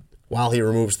while he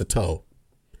removes the toe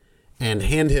and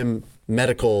hand him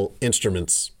medical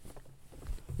instruments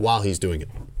while he's doing it.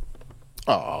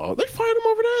 Oh, they fired him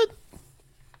over that?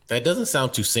 That doesn't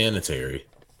sound too sanitary.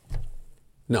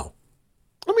 No.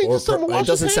 I mean, it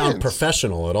doesn't sound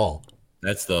professional at all.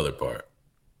 That's the other part.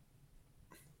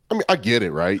 I mean, I get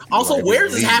it, right? Also, like, where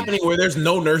is this happening where there's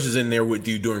no nurses in there with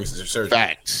you during surgery?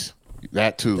 Facts.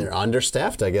 That too. They're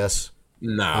understaffed, I guess.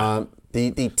 Nah.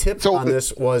 The tip on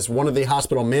this was one of the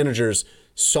hospital managers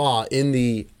saw in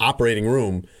the operating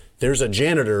room, there's a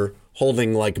janitor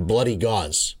holding like bloody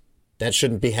gauze. That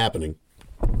shouldn't be happening.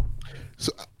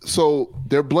 So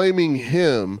they're blaming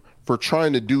him for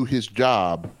trying to do his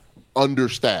job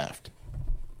understaffed.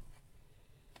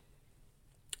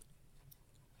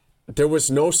 There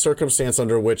was no circumstance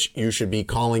under which you should be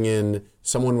calling in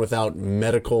someone without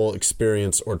medical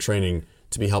experience or training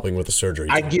to be helping with the surgery.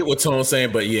 I get what Tone's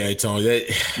saying, but yeah, Tone,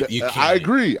 you can't. I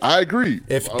agree.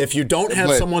 If you don't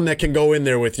have someone that can go in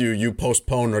there with you, you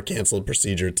postpone or cancel the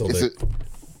procedure till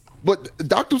But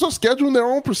doctors are scheduling their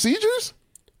own procedures?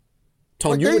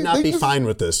 Tone, you would not be fine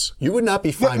with this. You would not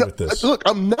be fine with this. Look,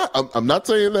 I'm not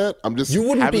saying that. I'm just. You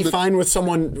wouldn't be fine with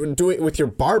someone doing with your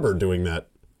barber doing that.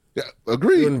 Yeah,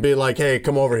 agreed. You wouldn't be like, hey,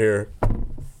 come over here,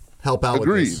 help out with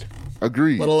this.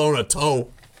 Agreed. Let alone a toe.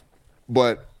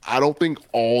 But I don't think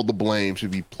all the blame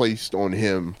should be placed on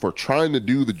him for trying to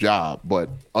do the job, but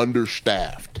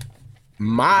understaffed.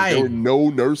 There were no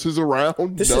nurses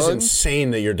around. This is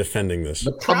insane that you're defending this.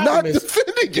 I'm not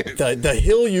defending it. The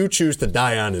hill you choose to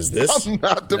die on is this. I'm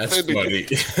not defending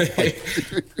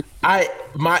it.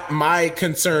 My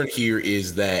concern here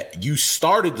is that you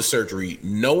started the surgery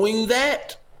knowing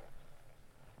that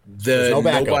there's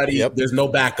no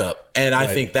backup, and I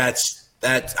think that's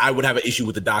I would have an issue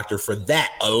with the doctor for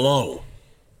that alone.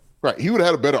 Right, he would have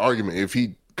had a better argument if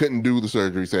he couldn't do the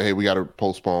surgery. Say, hey, we got to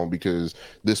postpone because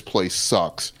this place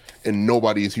sucks and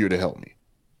nobody is here to help me.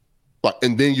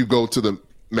 And then you go to the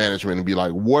management and be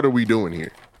like, what are we doing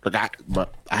here? Like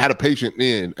I had a patient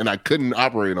in and I couldn't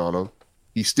operate on him.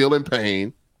 He's still in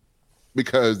pain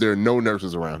because there are no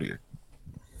nurses around here.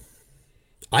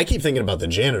 I keep thinking about the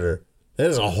janitor. That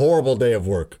is a horrible day of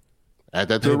work. Add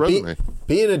that to a resume.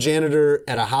 Being a janitor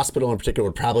at a hospital in particular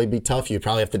would probably be tough. You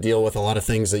probably have to deal with a lot of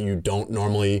things that you don't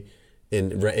normally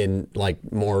in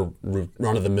like more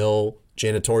run-of-the-mill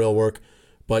janitorial work.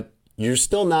 But you're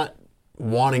still not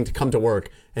wanting to come to work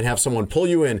and have someone pull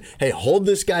you in. Hey, hold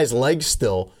this guy's leg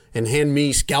still and hand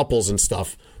me scalpels and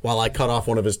stuff while I cut off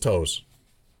one of his toes.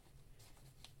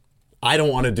 I don't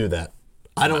want to do that.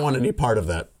 I don't want any part of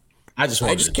that. I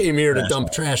just came here to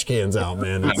dump trash cans out,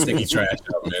 man. Sticky trash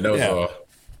out, man. That was all.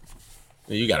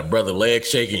 You got a brother leg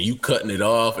shaking, you cutting it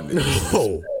off, and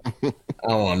no. I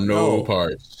don't want no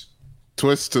parts.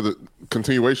 Twist to the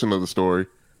continuation of the story.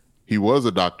 He was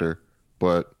a doctor,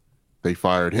 but they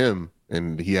fired him,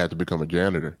 and he had to become a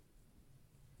janitor.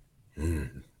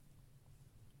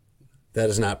 That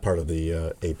is not part of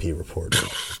the AP report.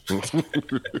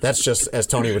 That's just, as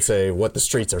Tony would say, what the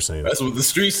streets are saying. That's what the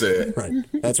streets said. Right.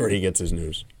 That's where he gets his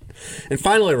news. And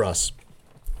finally, Russ,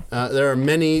 there are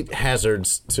many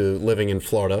hazards to living in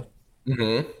Florida.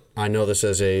 Mm-hmm. I know this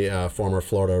as a former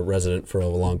Florida resident for a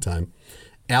long time.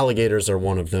 Alligators are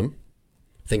one of them.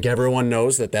 I think everyone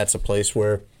knows that that's a place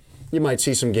where you might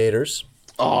see some gators.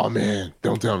 Oh man,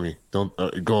 don't tell me. Don't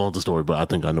go on with the story, but I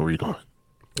think I know where you're going.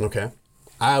 Okay.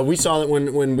 We saw that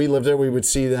when we lived there, we would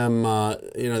see them.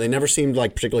 They never seemed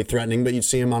like particularly threatening, but you'd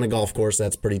see them on a golf course.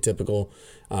 That's pretty typical.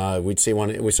 We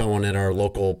saw one at our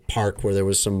local park where there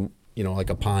was some, like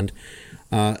a pond.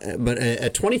 But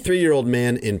a 23-year-old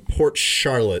man in Port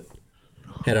Charlotte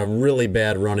had a really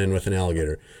bad run-in with an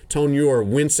alligator. Tone, you are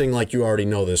wincing like you already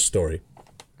know this story.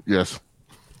 Yes.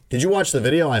 Did you watch the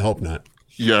video? I hope not.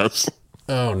 Yes.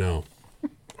 Oh, no.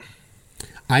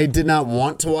 I did not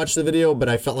want to watch the video, but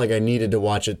I felt like I needed to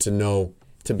watch it to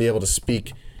be able to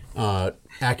speak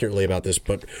accurately about this.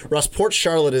 But Russ, Port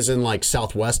Charlotte is in like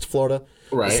Southwest Florida.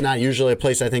 Right. It's not usually a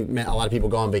place I think a lot of people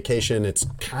go on vacation. It's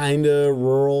kind of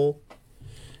rural.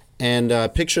 And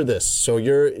picture this. So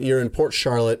you're in Port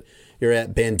Charlotte. You're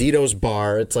at Bandito's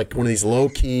Bar. It's like one of these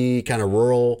low-key kind of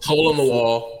rural. Hole in the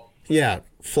wall. Yeah,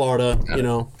 Florida,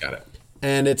 Got it.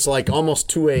 And it's like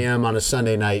almost 2 a.m. on a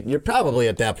Sunday night. You're probably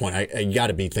at that point, you got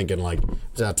to be thinking like,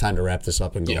 it's not time to wrap this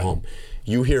up and go home.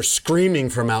 You hear screaming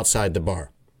from outside the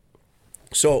bar.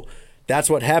 So that's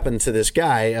what happened to this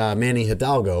guy, Manny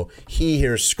Hidalgo. He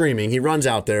hears screaming. He runs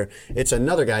out there. It's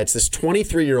another guy. It's this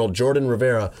 23-year-old Jordan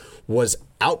Rivera was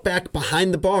out back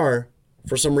behind the bar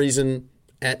for some reason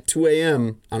at 2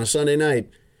 a.m. on a Sunday night.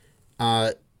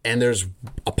 And there's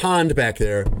a pond back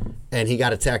there, and he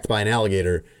got attacked by an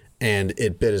alligator, and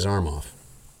it bit his arm off.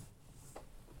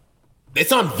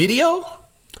 It's on video?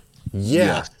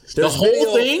 Yeah. The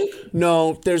whole thing?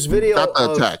 No, there's video Not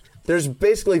the attack. There's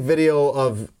basically video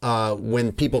of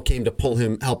when people came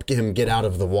to help him get out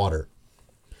of the water.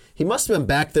 He must have been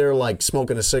back there like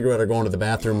smoking a cigarette or going to the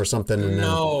bathroom or something, and then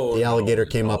the alligator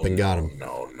came up and got him.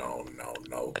 No.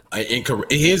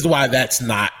 Here's why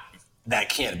that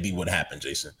can't be what happened,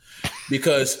 Jason.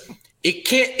 Because it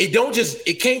can't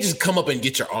just come up and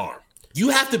get your arm. You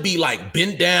have to be like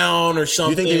bent down or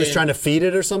something. You think he was trying to feed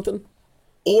it or something?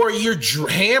 Or you're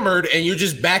hammered and you're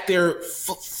just back there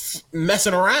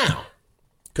messing around.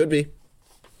 Could be.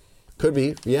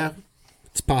 Yeah,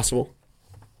 it's possible.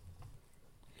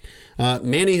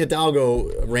 Manny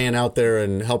Hidalgo ran out there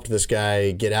and helped this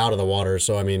guy get out of the water.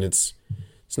 So, I mean, it's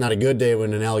not a good day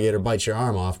when an alligator bites your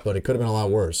arm off, but it could have been a lot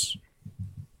worse.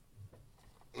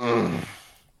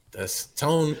 That's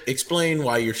Tone. Explain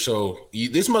why you're so.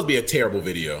 This must be a terrible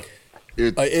video.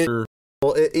 The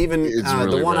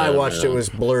one I watched, it was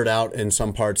blurred out in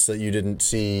some parts that you didn't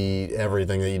see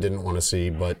everything that you didn't want to see,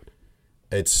 but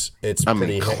it's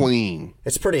pretty clean.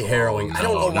 It's pretty harrowing. I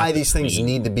don't know why these things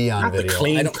need to be on video.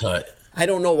 Clean cut. I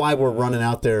don't know why we're running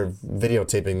out there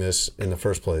videotaping this in the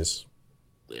first place.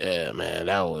 Yeah, man,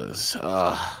 that was.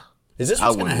 Is this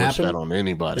what's going to happen? That on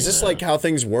anybody. Is this like how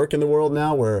things work in the world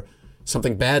now, where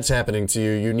something bad's happening to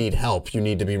you, you need help, you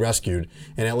need to be rescued,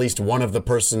 and at least one of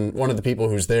the people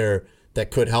who's there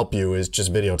that could help you is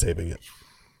just videotaping it,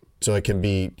 so it can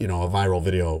be a viral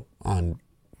video on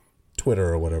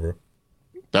Twitter or whatever.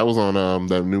 That was on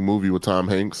that new movie with Tom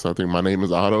Hanks. I think My Name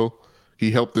is Otto. He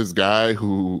helped this guy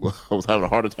who was having a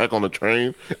heart attack on the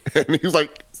train, and he was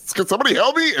like, "Can somebody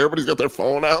help me?" Everybody's got their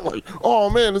phone out, like,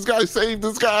 "Oh man, this guy saved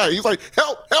this guy." He's like,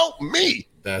 "Help me!"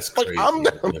 That's crazy. Like, I'm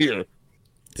down here.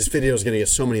 This video is going to get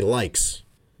so many likes.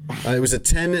 It was a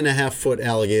 10.5-foot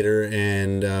alligator,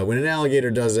 and when an alligator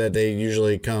does that, they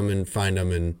usually come and find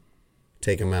them and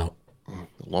take them out.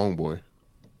 Long boy.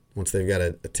 Once they've got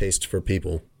a taste for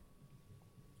people.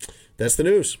 That's the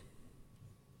news.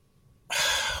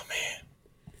 Oh man,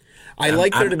 I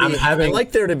like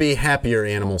there to be happier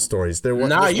animal stories.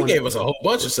 You gave us a whole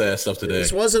bunch of sad stuff today.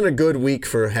 This wasn't a good week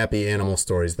for happy animal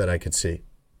stories that I could see.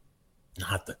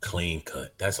 Not the clean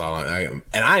cut. That's all I am.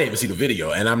 And I didn't even see the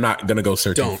video, and I'm not going to go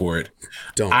searching for it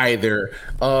either.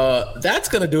 That's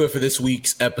going to do it for this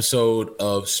week's episode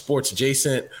of Sports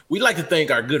Adjacent. We'd like to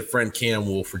thank our good friend Cam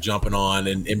Wolf for jumping on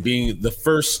and being the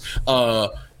first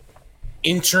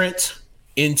entrant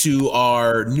into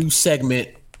our new segment,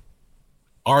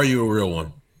 Are You a Real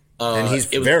One? And he's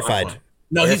verified.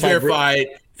 No, he's verified.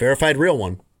 Verified real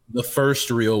one. The first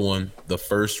real one.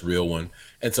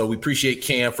 And so we appreciate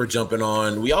Cam for jumping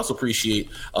on. We also appreciate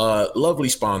lovely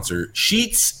sponsor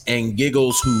Sheets and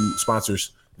Giggles, who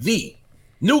sponsors the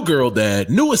newest girl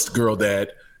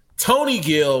dad, Tony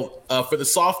Gill, for the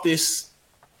softest,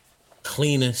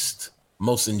 cleanest,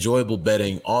 most enjoyable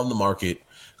bedding on the market.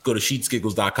 Go to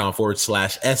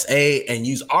sheetsgiggles.com/SA and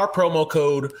use our promo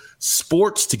code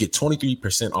SPORTS to get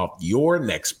 23% off your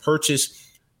next purchase.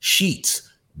 Sheets,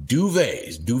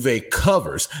 duvets, duvet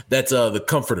covers. That's the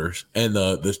comforters and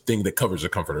the thing that covers the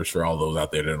comforters for all those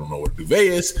out there that don't know what a duvet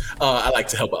is. I like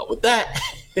to help out with that.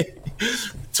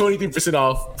 23%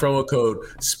 off, promo code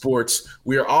SPORTS.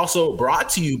 We are also brought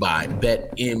to you by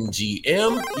BetMGM.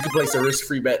 You can place a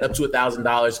risk-free bet up to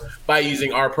 $1,000 by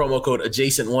using our promo code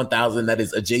adjacent1000. That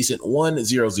is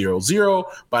adjacent1000.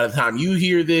 By the time you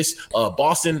hear this,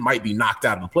 Boston might be knocked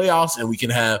out of the playoffs, and we can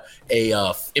have a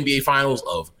NBA Finals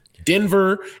of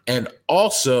Denver and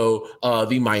also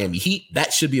the Miami Heat.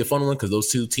 That should be a fun one because those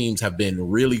two teams have been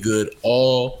really good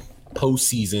all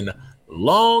postseason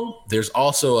long. There's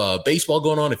also baseball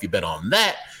going on if you bet on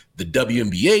that. The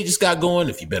WNBA just got going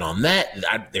if you bet on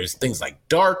that. There's things like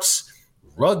darts,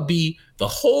 rugby, the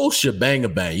whole shebang.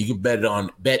 You can bet it on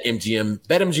BetMGM.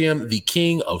 BetMGM, the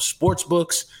king of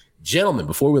sportsbooks. Gentlemen,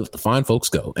 before we let the fine folks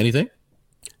go, anything?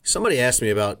 Somebody asked me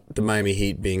about the Miami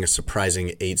Heat being a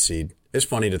surprising 8 seed. It's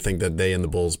funny to think that they and the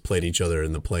Bulls played each other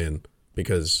in the play-in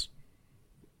because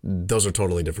those are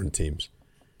totally different teams.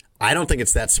 I don't think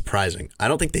it's that surprising. I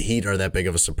don't think the Heat are that big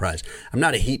of a surprise. I'm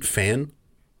not a Heat fan,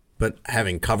 but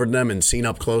having covered them and seen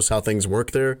up close how things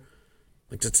work there,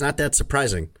 like it's not that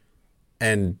surprising.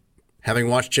 And having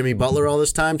watched Jimmy Butler all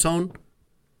this time, Tone,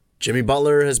 Jimmy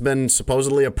Butler has been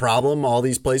supposedly a problem all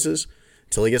these places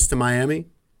until he gets to Miami.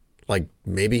 Like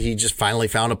maybe he just finally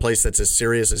found a place that's as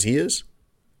serious as he is.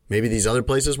 Maybe these other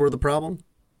places were the problem.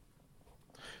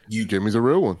 Jimmy's a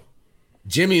real one.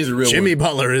 Jimmy is a real one. Jimmy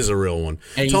Butler is a real one.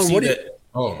 And Tone, you see that?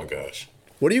 Oh my gosh.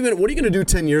 What are you gonna do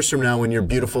 10 years from now when your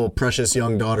beautiful, precious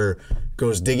young daughter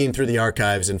goes digging through the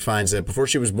archives and finds that before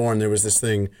she was born there was this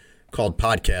thing called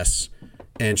podcasts,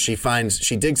 and she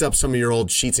digs up some of your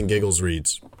old Sheets and Giggles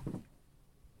reads.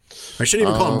 I shouldn't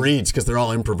even call them reads because they're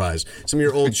all improvised. Some of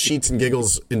your old Sheets and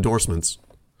Giggles endorsements.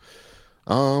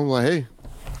 Like, hey,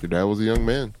 your dad was a young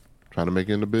man trying to make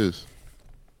it in the biz.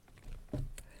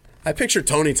 I picture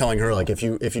Tony telling her, like, if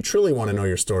you truly want to know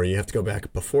your story, you have to go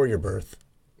back before your birth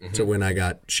to when I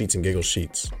got Sheets and Giggles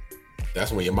sheets.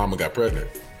 That's when your mama got pregnant.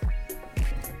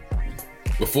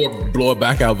 Before Blow It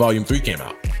Back Out Volume 3 came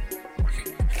out.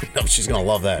 No, she's going to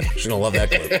love that. She's going to love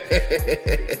that clip.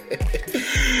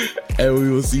 And we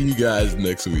will see you guys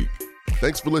next week.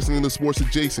 Thanks for listening to Sports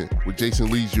Adjacent with Jason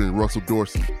Leisure and Russell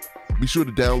Dorsey. Be sure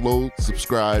to download,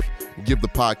 subscribe, and give the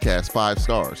podcast 5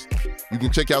 stars. You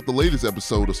can check out the latest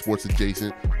episode of Sports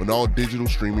Adjacent on all digital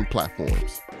streaming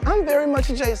platforms. I'm very much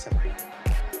adjacent.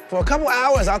 For a couple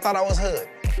hours, I thought I was hood.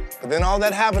 But then all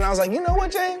that happened, I was like, you know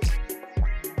what, James?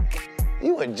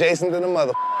 You adjacent to the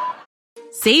mother.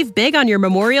 Save big on your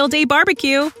Memorial Day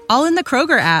barbecue, all in the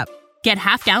Kroger app. Get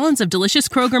half gallons of delicious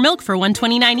Kroger milk for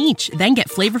 $1.29 each. Then get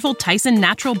flavorful Tyson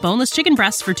natural boneless chicken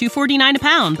breasts for $2.49 a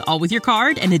pound, all with your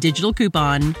card and a digital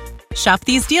coupon. Shop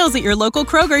these deals at your local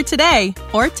Kroger today,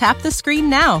 or tap the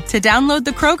screen now to download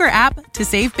the Kroger app to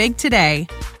save big today.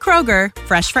 Kroger,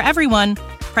 fresh for everyone.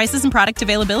 Prices and product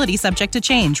availability subject to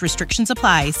change. Restrictions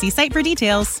apply. See site for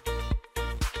details.